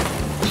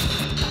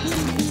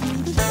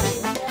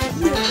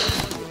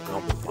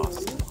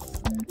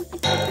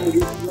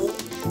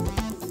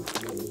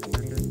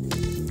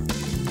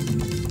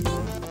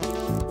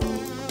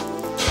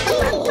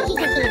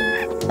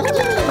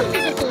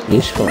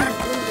 Useful.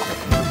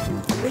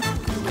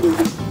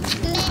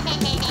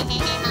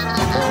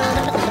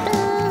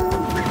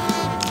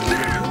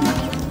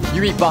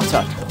 You eat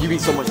butter. You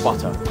eat so much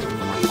butter. Oh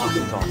my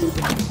fucking god.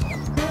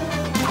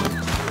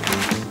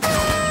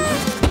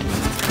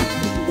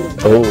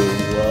 Oh,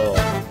 wow.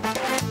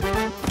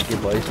 Your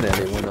voice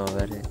nearly won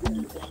already.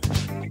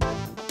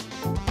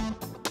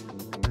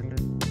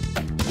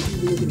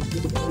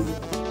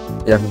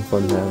 You're having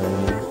fun there,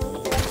 right?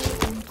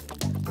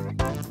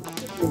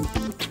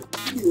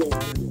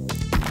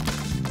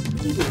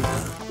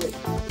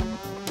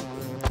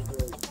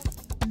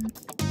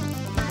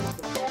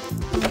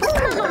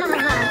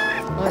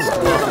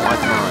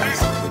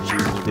 Which you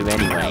will do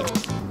anyway.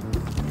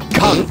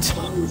 Cunt!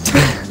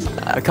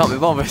 I can't be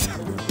bothered.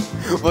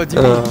 What do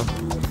you mean?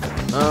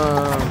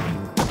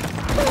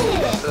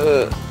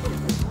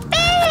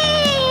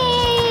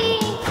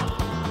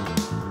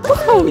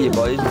 Oh, you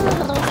boys.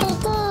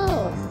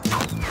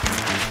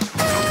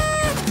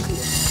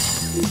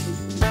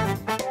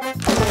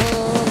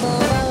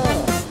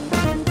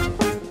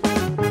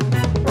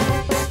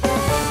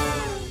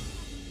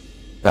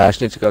 I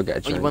just need to go get a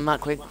drink. Oh, you won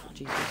that quick?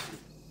 Jesus.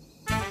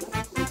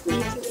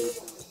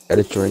 Get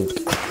a drink.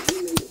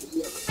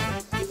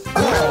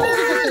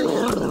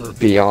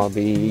 BRB.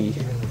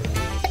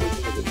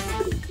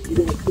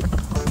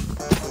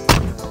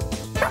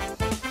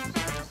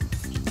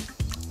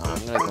 I'm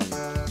gonna go.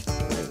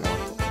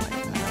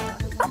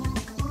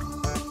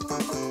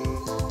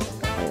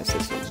 I guess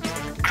this was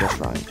just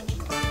right.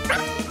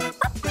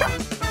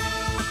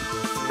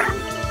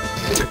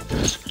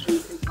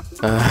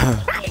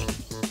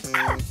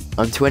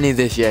 I'm 20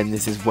 this year, and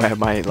this is where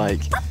my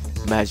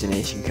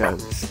imagination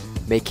goes.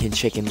 Making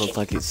chicken look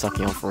like it's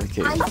sucking on for a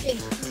kid.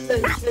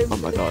 Oh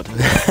my god.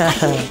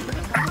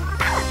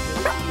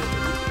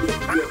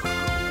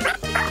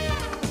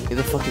 Who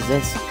the fuck is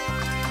this?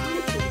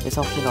 It's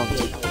off and on.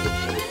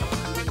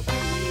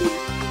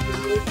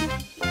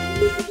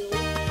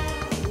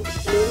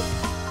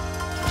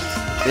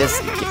 This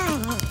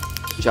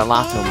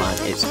gelato man,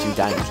 it's too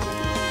dank.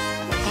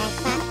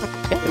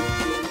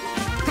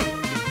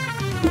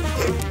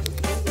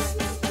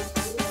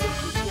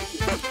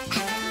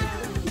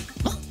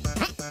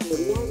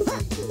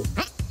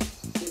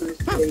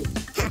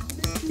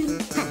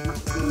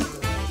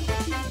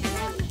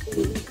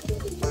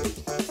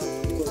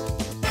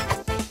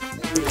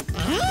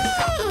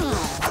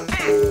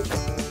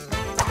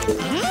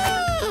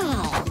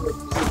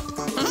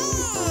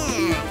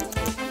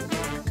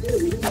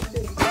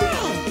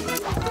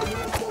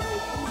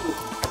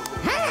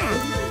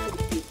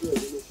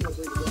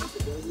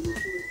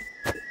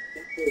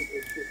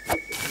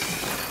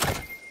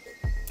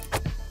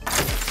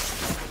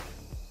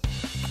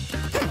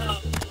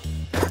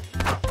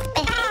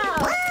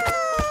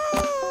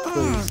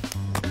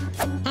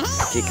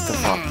 Kick the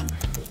fuck.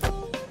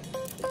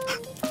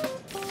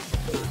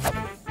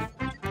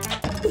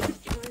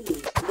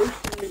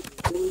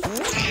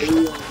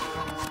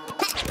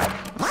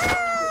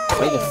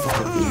 Where the fuck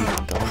are you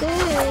going?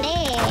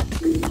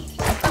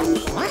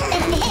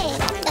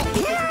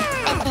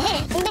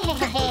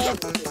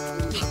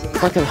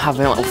 It's like I'm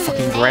having a little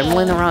fucking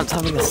gremlin around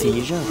having a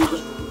seizure.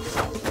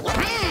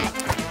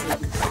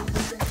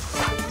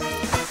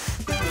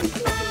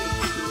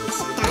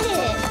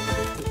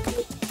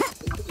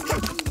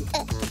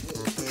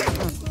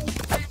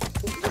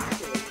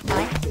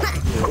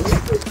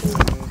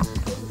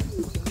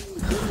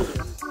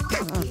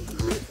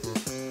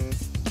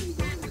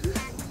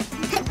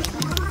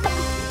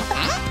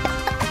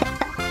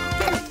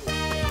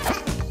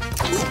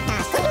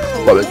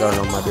 What we going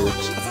on, my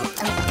dudes?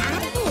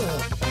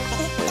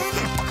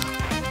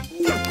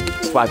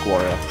 Swag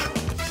warrior.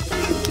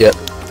 Yep.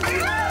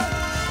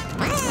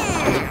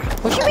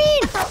 What do you mean?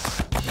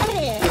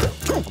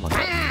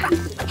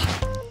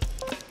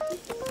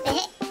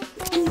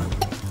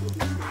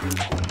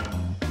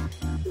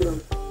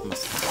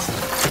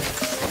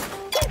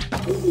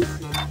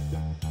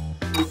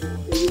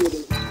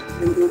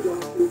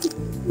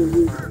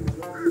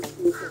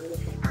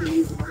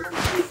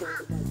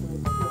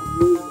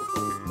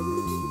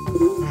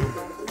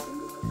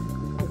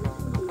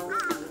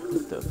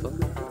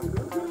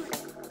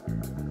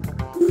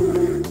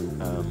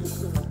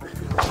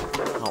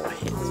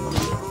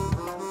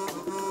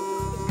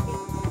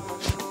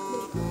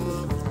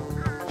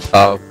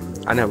 Oh,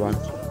 I know one.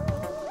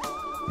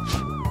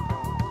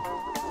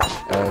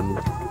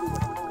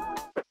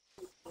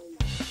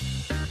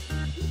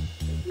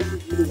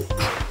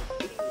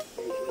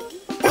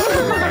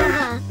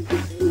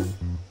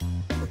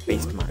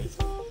 Beast mines.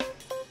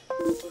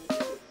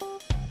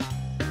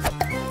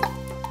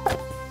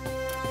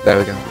 There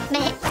we go.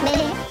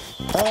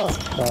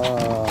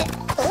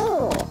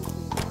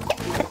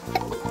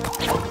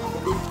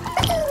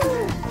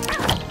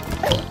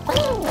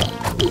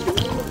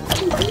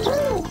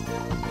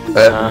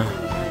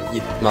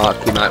 Mark,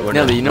 you might want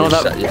Nelly, to you know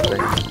that. your thing.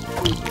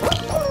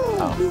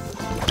 Oh.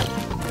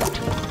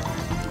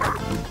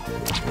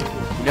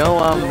 You know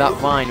that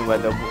vine where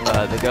the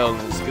girl in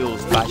the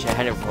school's bashing her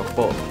head in for a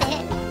book?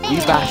 You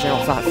bashing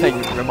off that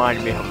thing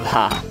reminded me of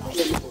that.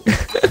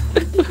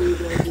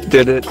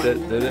 Did it.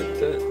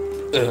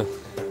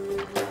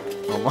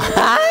 Oh my.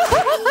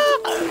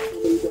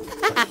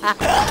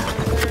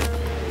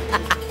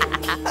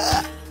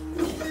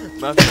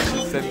 My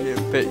friend sent me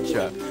a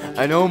picture,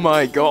 and oh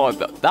my god,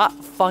 that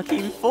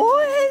fucking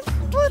forehead!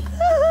 What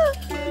the?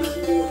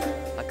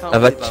 I can't.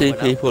 I've had two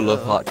people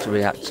love hot to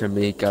react to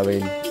me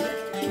doing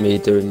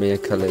Mia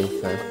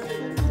Khalifa.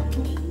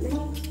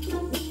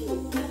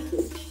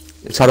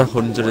 It's had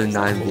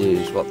 109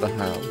 views. What the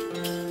hell?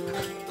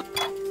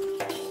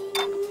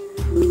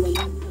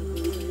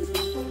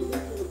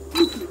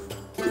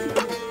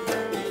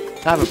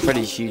 I have a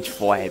pretty huge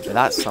forehead, but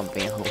that's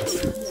something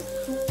else.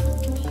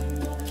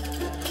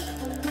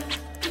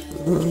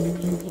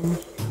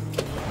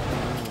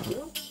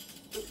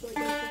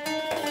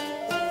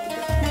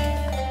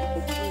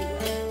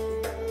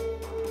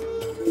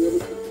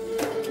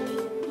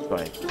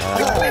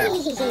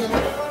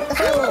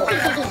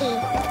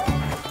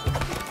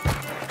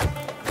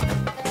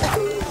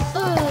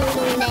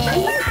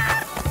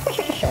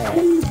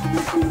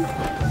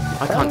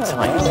 I can't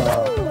type.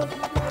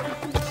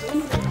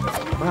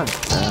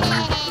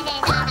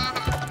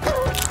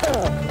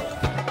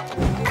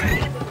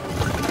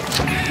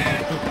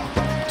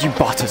 You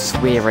butter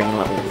swearing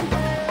little.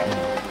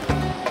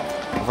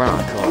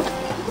 Right, cool.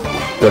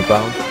 Good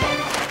bound.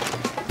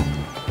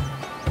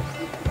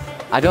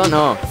 I don't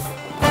know.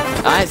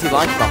 I actually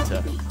like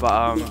butter,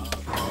 but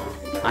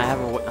I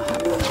haven't.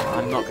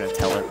 I'm not gonna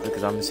tell it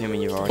because I'm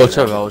assuming you've already.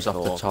 Butter rolls off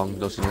the tongue,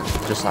 doesn't it?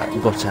 Just like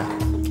butter.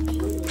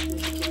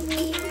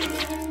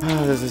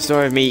 There's a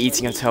story of me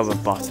eating a tub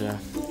of butter.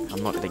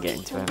 I'm not gonna get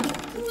into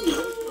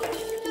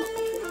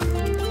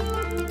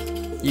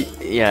it.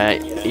 Yeah,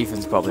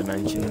 Ethan's probably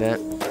mentioned it.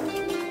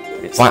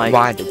 It's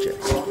why did you?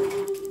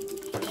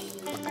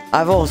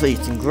 I've also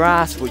eaten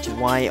grass, which is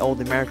why all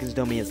the Americans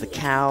know me as the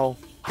cow.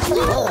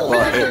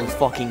 But it was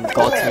fucking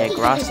god tier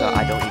grass, so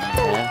I don't even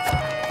care.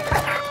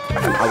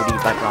 I would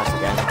eat that grass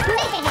again.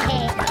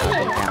 I don't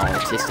know how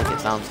artistic it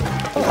sounds.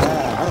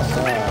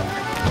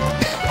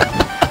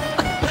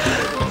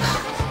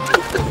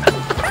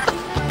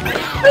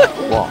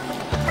 What?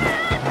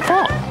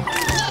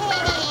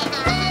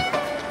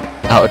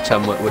 Out of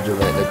 10, what would you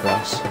rate the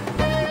grass?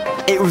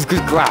 It was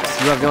good grass.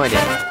 You have no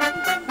idea.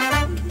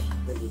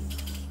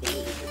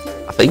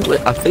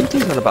 I think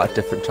he's on about a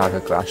different type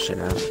of grass, you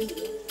know.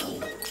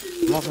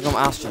 I'm also from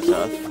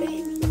AstroTurf.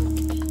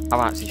 I've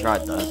actually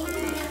tried that.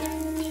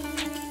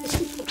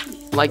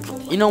 Like,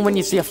 you know when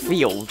you see a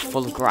field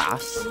full of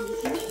grass?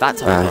 That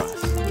type of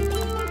grass.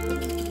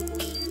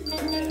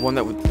 One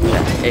that would,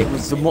 yeah, it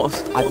was the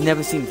most, I've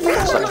never seen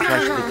such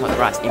freshly cut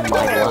grass in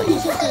my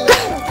life.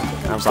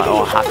 And I was like,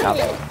 oh, I have to have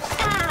it.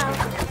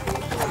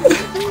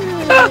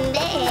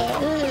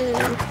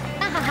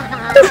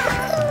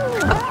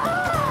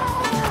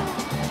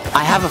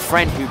 I have a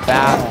friend who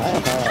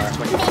banned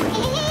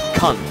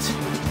cunt.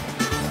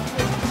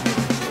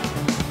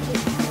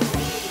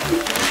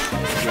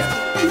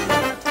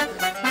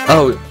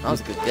 Oh, that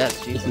was a good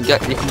guess. You can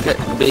get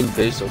bean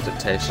boozled that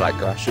tastes like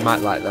grass. You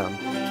might like them.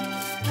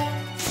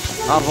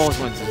 I've always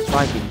wanted to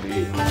try bean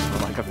boozled for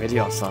like a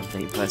video or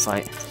something, but it's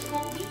like.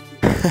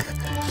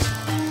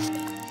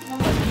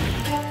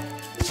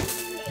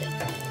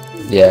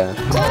 Yeah.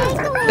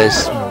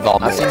 There's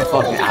vomit. I've seen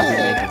fucking Abby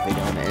make a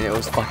video on it and it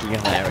was fucking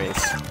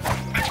hilarious.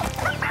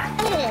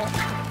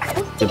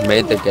 You've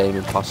made the game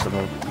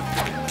impossible.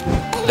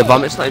 The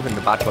vomit's not even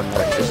the bad one,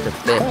 though, it's just a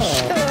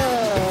fish.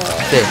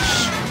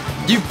 Fish.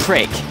 You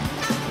prick!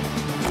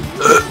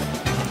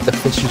 The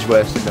fish is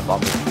worse than the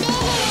vomit.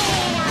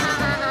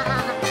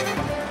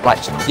 Like,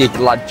 your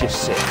lad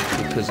just sick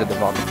because of the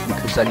vomit,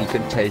 because then you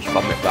can taste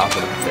vomit rather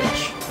than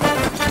fish.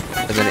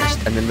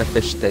 And then the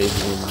fish stays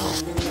in your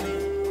mouth.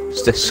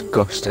 It's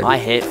disgusting. I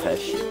hate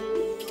fish.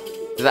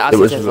 Does that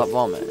actually taste like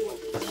vomit?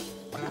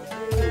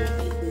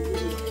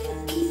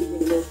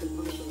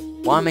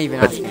 Why am I even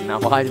asking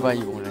that? Why do I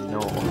even want to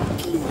know?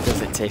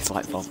 Does it taste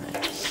like vomit?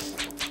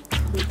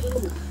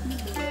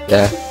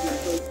 Yeah.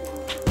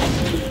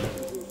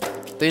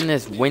 Doing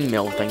this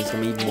windmill thing is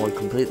going to be even more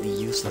completely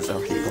useless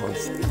than it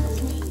was.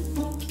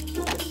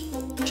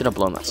 Should have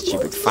blown that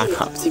stupid fan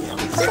up, to be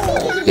honest.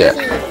 Yeah.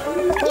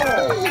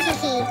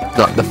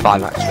 Not the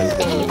fan actually,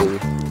 the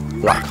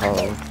black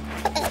hole.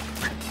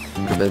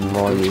 Would have been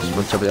more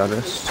useful, to be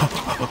honest.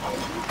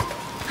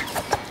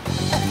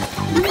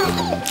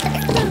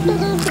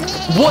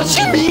 What do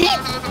you mean?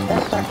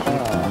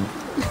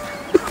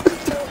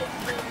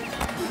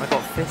 I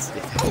got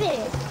fisted.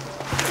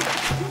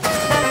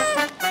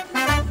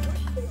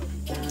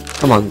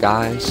 Come on,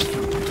 guys.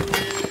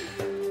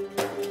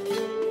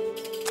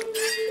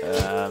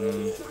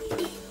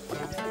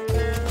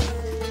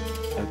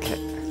 Okay.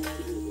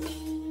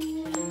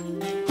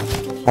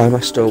 Why am I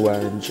still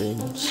wearing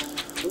jeans?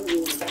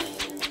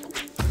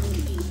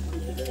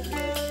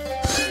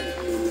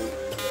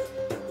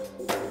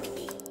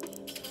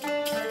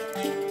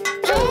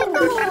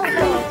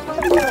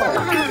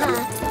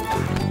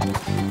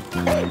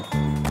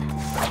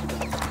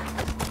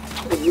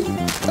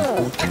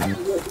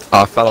 Oh,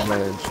 I fell on my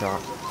own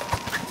shot.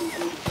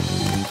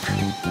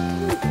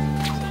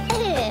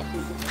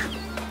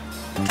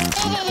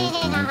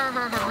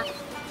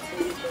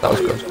 That was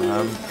good.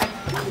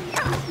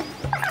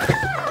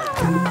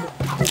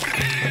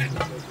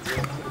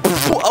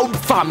 Oh,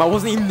 fam, I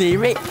wasn't even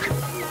near it.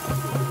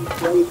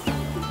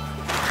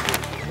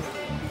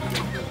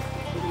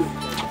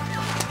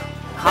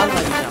 How did I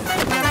jump?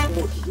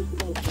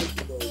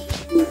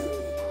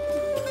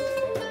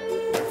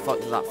 What the fuck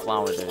does that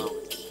flower do?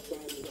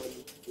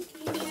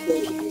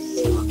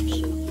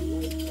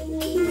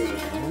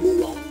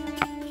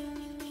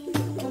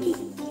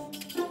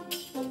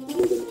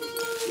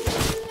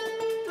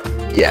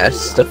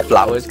 Yes, the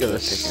flower's gonna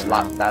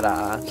slap that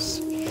ass.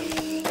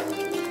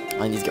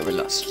 I need to get rid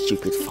of that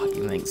stupid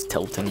fucking thing, it's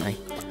tilting me.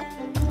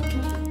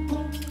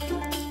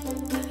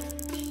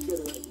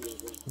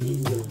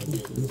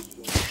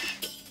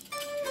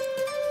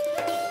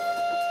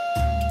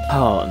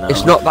 Oh no.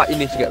 It's not that you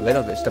need to get rid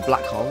of, it's the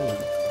black hole.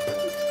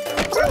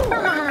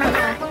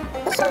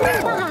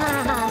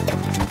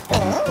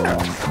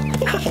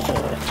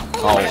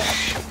 Oh.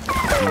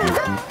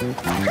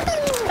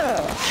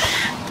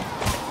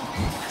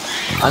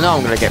 I know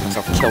I'm gonna get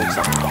myself killed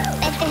somehow.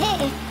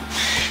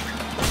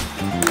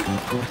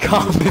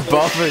 Can't be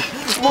bothered.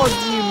 What do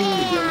you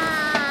mean?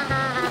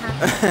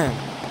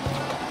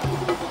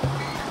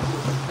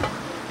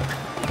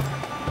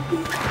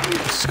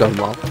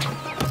 Scummob.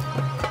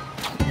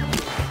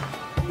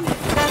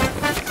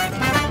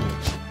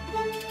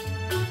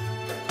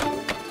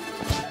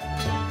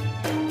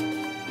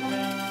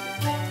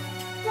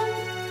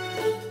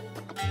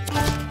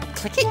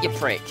 Click it, you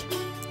prick.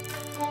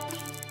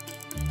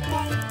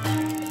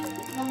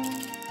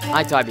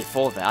 I died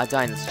before that. I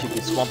died in the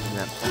stupid swamp in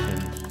that fucking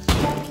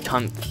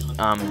cunt,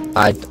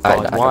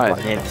 wire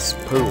near this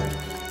pool.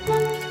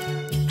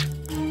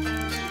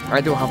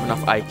 I don't have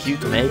enough IQ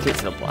to make it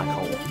to the black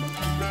hole.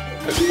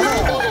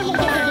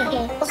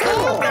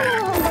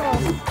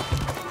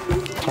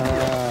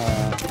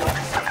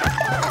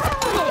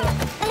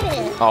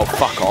 Oh,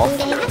 fuck off.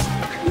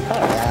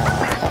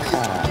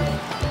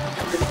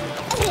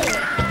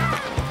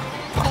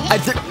 I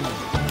did.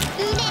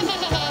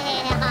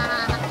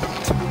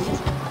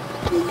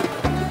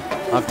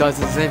 I've done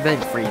the same thing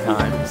 3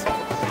 times.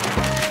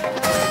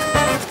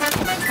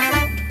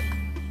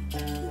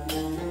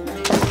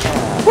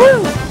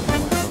 Woo!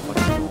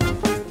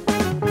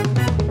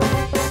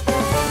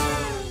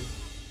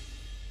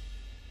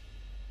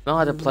 Not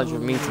had the pleasure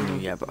of meeting you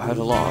yet, but I heard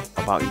a lot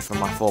about you from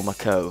my former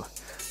co.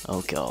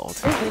 Oh god.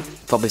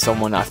 Probably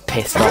someone I've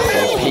pissed off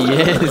for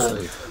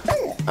years.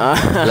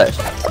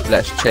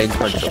 Let's change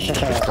my jump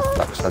just to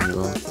flex on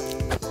you all.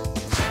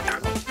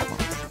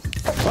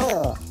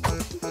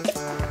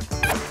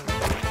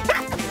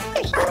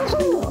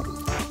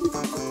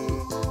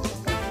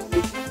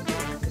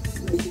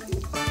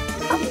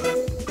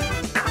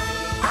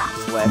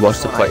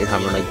 What's the point in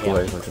having like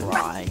boys?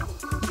 Right.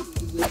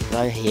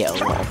 I hate a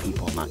lot of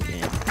people in that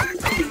game.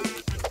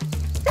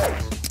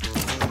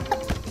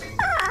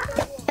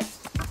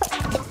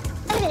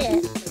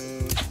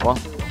 What?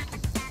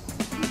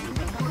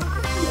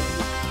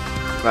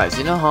 Right, so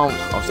you know how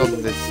I was talking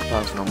to this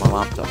person on my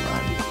laptop,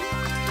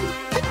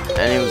 right?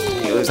 And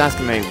he was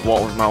asking me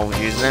what was my old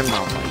username, and I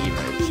was like,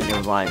 Erich. And he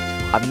was like,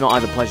 I've not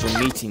had the pleasure of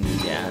meeting you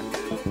yet,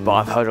 but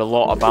I've heard a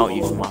lot about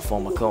you from my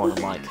former co. And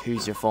I'm like,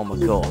 who's your former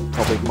co?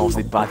 Probably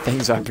mostly bad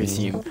things, I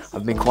presume.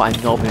 I've been quite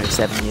a knob in the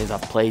 7 years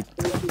I've played,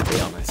 to be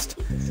honest.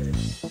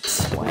 I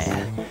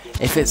swear.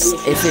 If it's,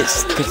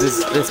 because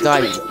this guy,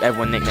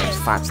 everyone nicknames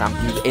Fat Sam,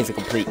 he is a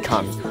complete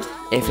cunt.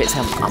 If it's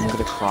him, I'm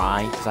gonna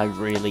cry, because I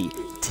really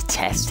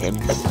detest him.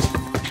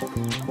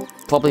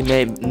 Probably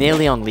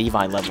nearly on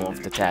Levi level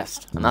of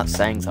detest, and that's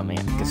saying something,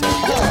 because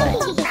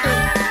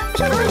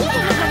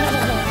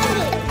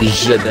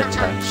Je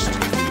déteste.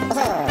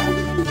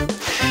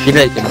 You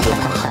know you can do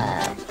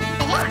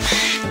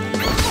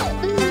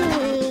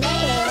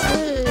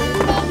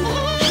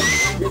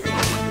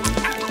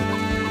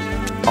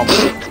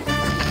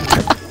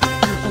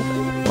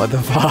What the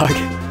fuck?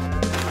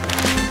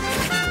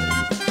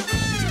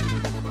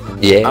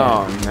 Yeah.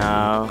 Oh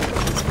no.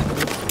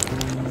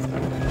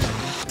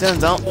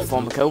 Turns out the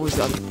former co was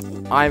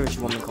an Irish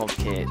woman called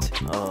Kate.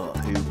 Oh,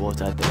 who was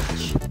a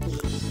bitch.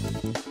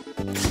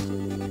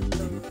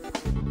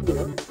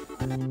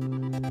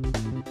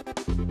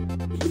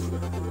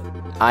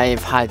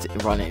 I've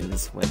had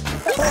run-ins with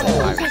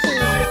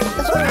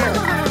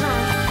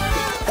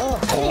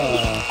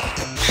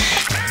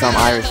some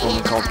Irish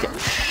woman called Kate.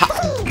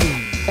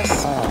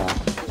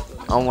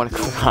 I wanna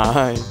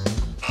cry.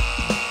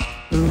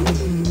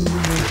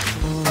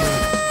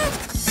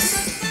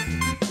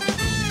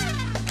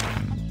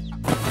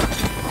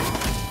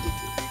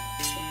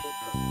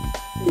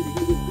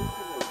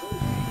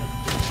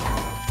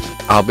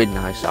 I'll be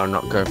nice, I'll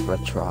not go for a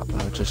trap,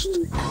 I'll just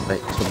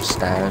make some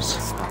stairs.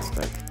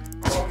 Fantastic.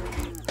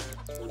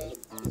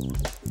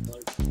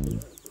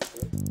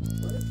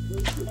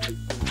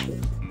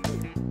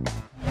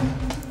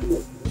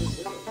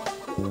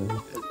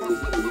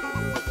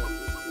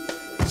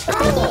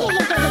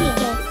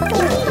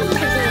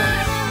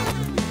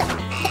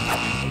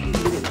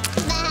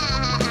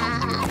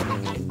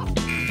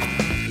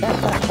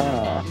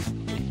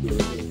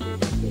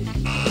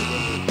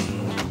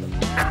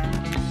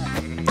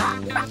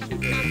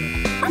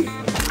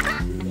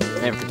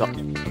 Never forgot.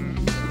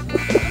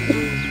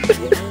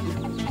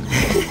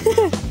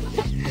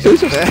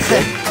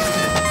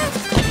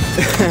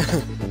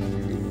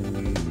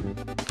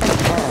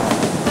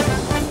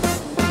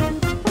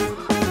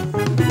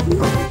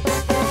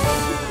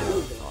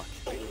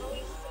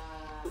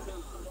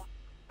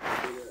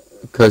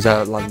 Because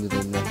I landed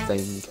in the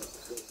thing.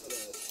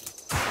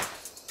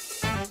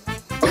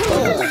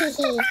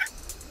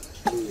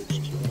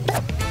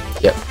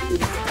 Yep.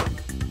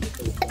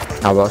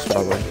 How else would I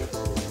win?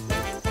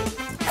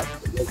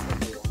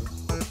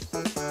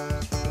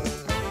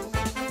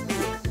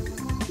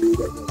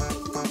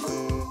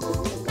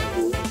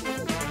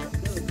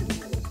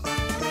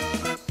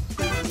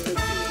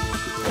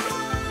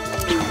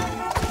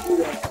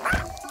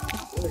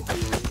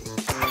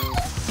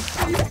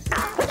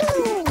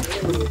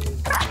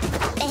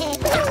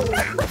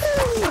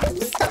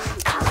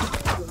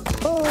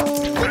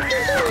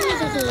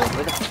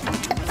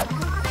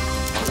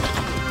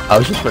 I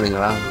was just running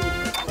around.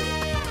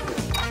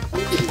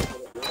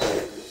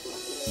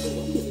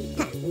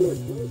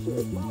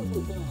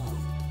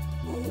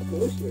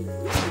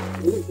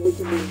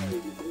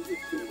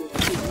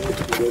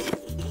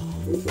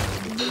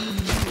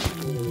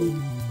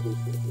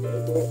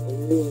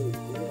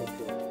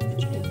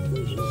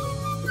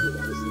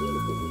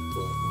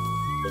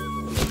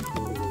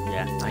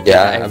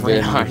 Yeah, I'm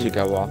really need to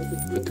go off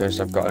because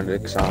I've got an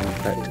exam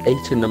at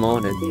 8 in the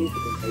morning.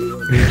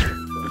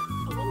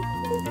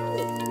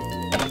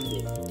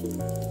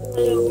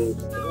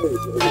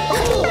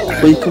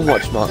 But you can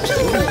watch Mark's. Who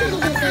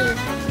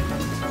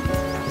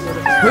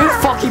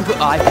fucking put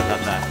iPad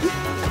up there?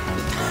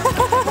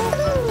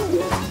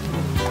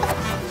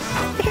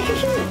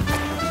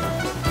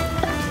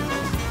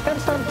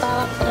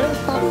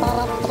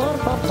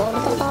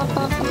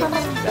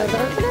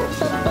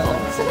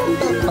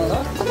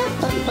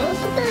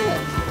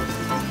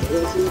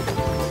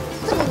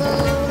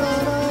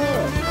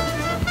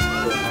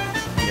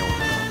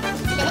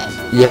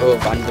 Yeah, well,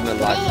 random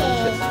life on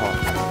TikTok.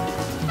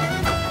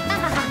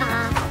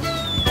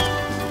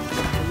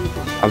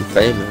 I'm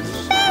famous.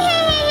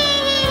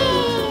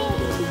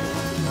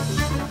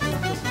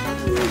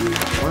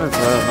 One of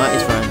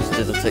Matty's friends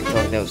did a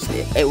TikTok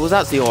that was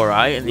actually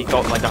alright, and he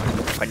got like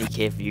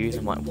 120k views.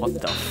 I'm like, what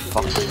the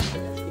fuck?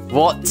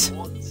 What?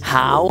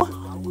 How?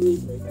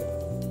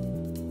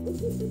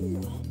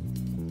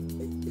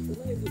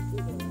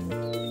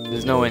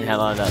 There's no in hell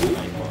like that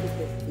anymore.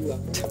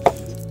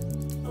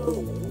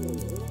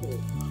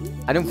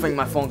 I don't think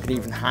my phone could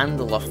even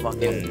handle a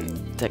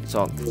fucking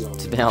TikTok,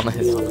 to be honest.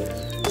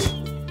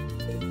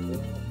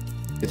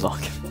 Good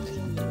luck.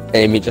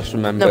 Amy, just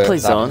remember No,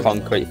 please that don't.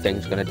 concrete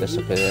thing's gonna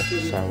disappear,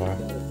 so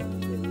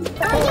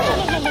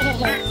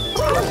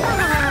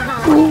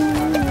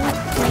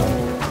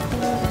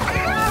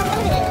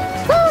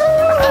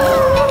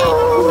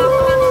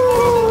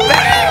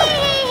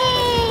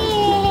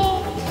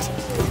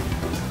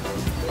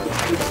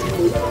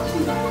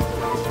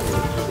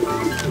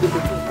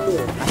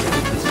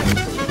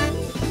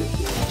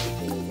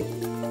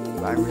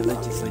I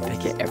religiously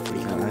pick it every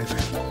time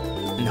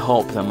and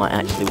hope that I might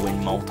actually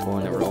win multiple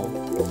in a row.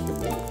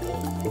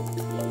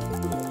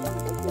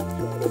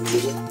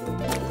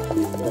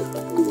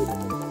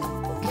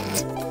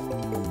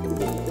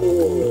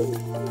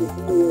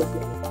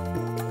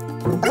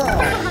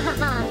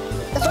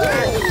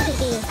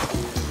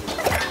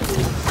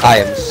 I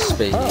am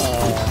speedy.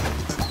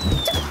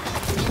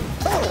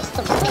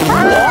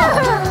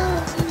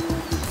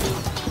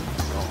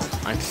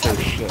 I'm so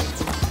shit.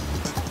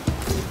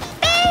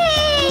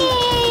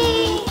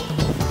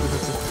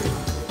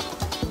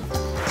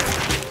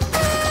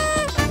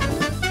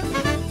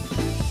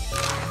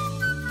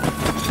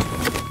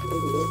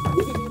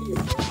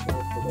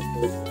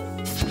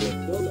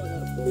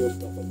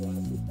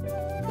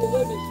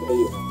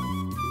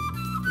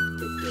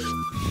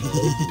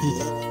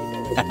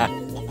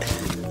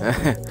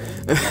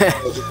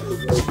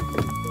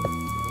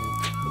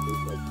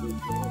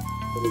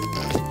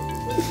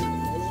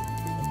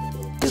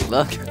 Good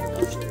luck.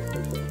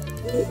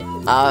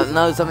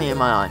 No, something in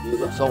my eye.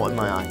 Salt in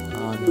my eye.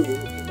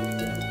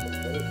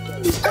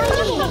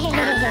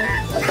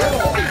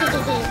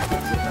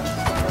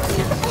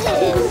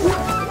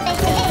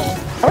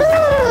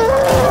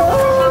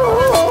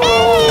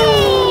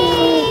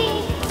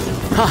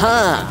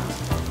 Haha!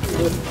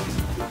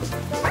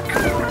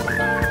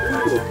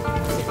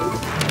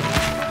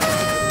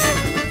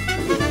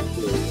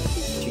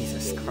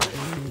 Jesus Christ.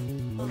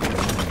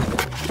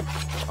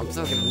 I'm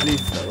still gonna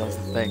lose though, that's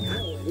the thing.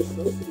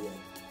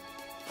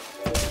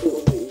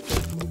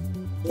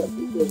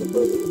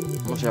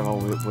 I'm not sure if I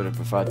would have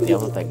preferred the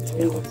other thing, to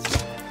be honest.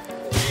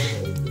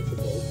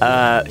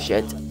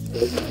 Shit.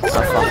 Oh,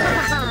 fuck.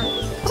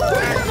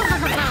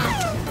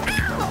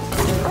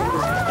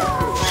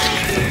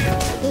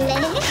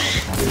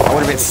 I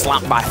would have been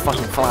slapped by a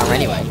fucking flower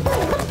anyway.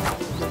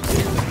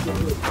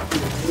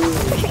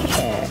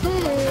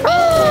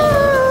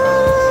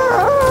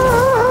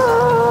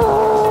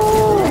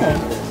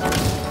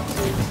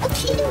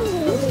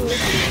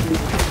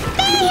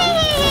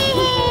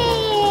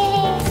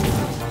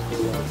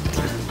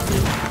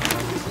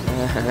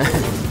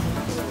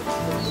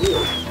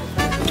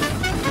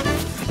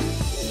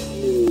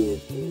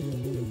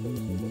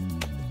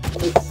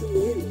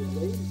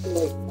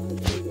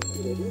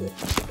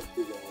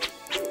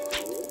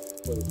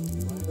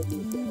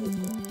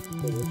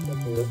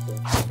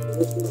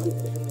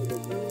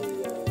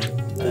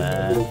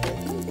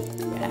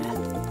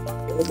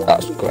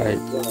 That's great.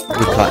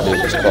 We can't do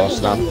this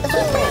course now. You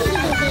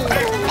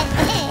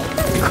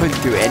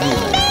couldn't do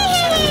anything.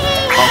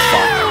 Oh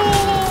fuck.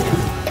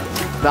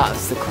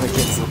 That's the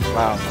quickest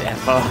round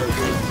ever.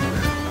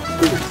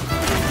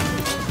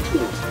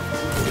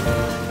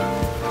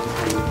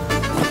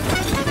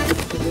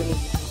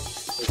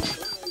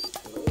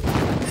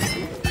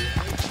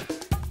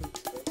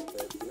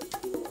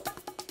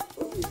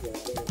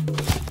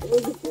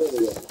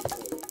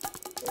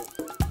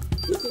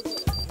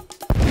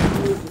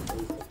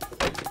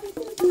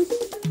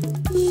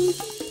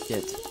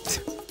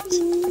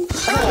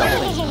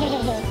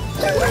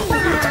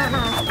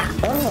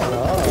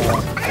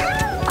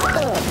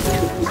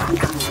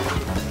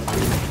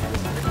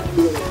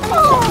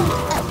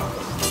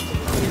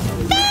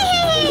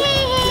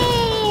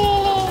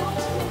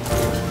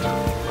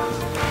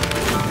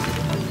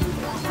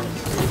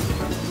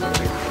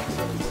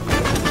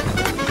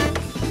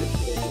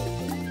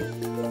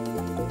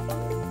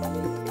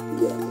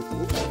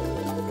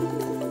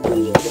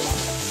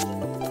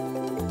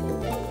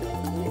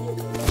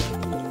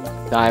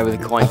 Die with a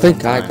coin. I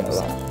think I got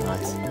that.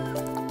 Nice.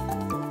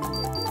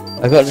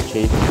 I got the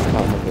cheese, I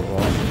can't remember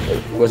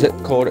what. Was it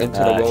called Into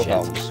the World shit.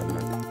 House or something?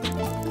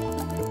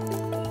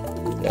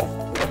 Yeah.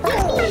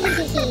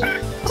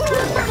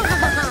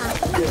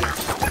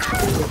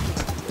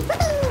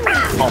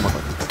 Oh my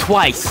god.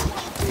 Twice!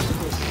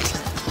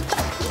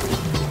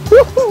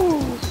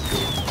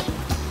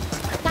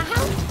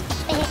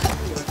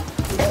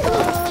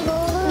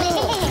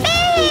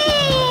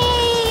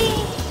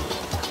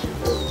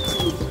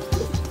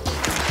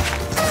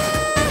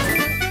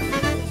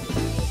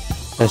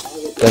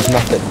 There's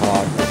nothing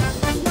hard.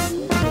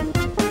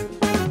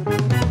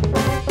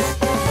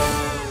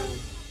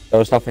 There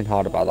was nothing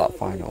hard about that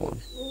final one.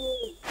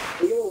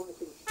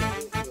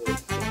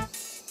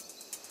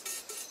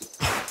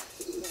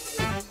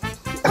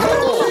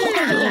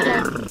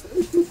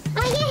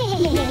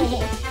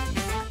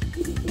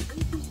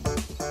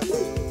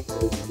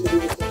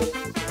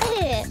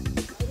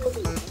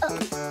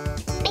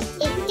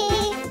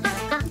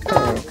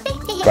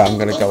 But I'm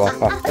gonna go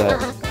off after.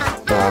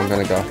 No, I'm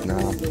gonna go off now.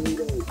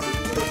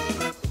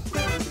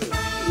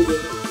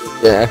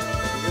 Yeah.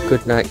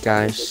 Good night,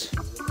 guys.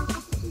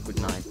 Good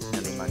night,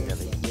 Nelly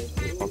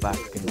Mandelli. Or back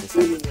in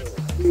descent.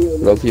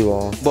 Love you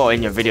all. Well,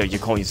 in your video, you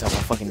call yourself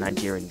a fucking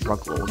Nigerian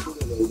drug lord.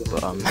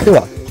 But, Who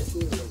are?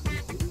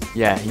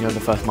 yeah, you know the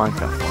first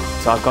Minecraft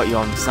one. So I've got you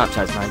on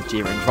Snapchat as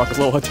Nigerian drug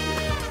lord.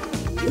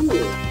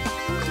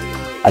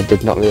 I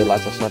did not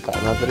realise I said that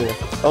in my video.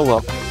 Oh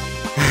well.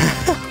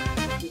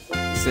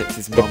 Sips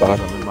his mum on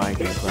the mic.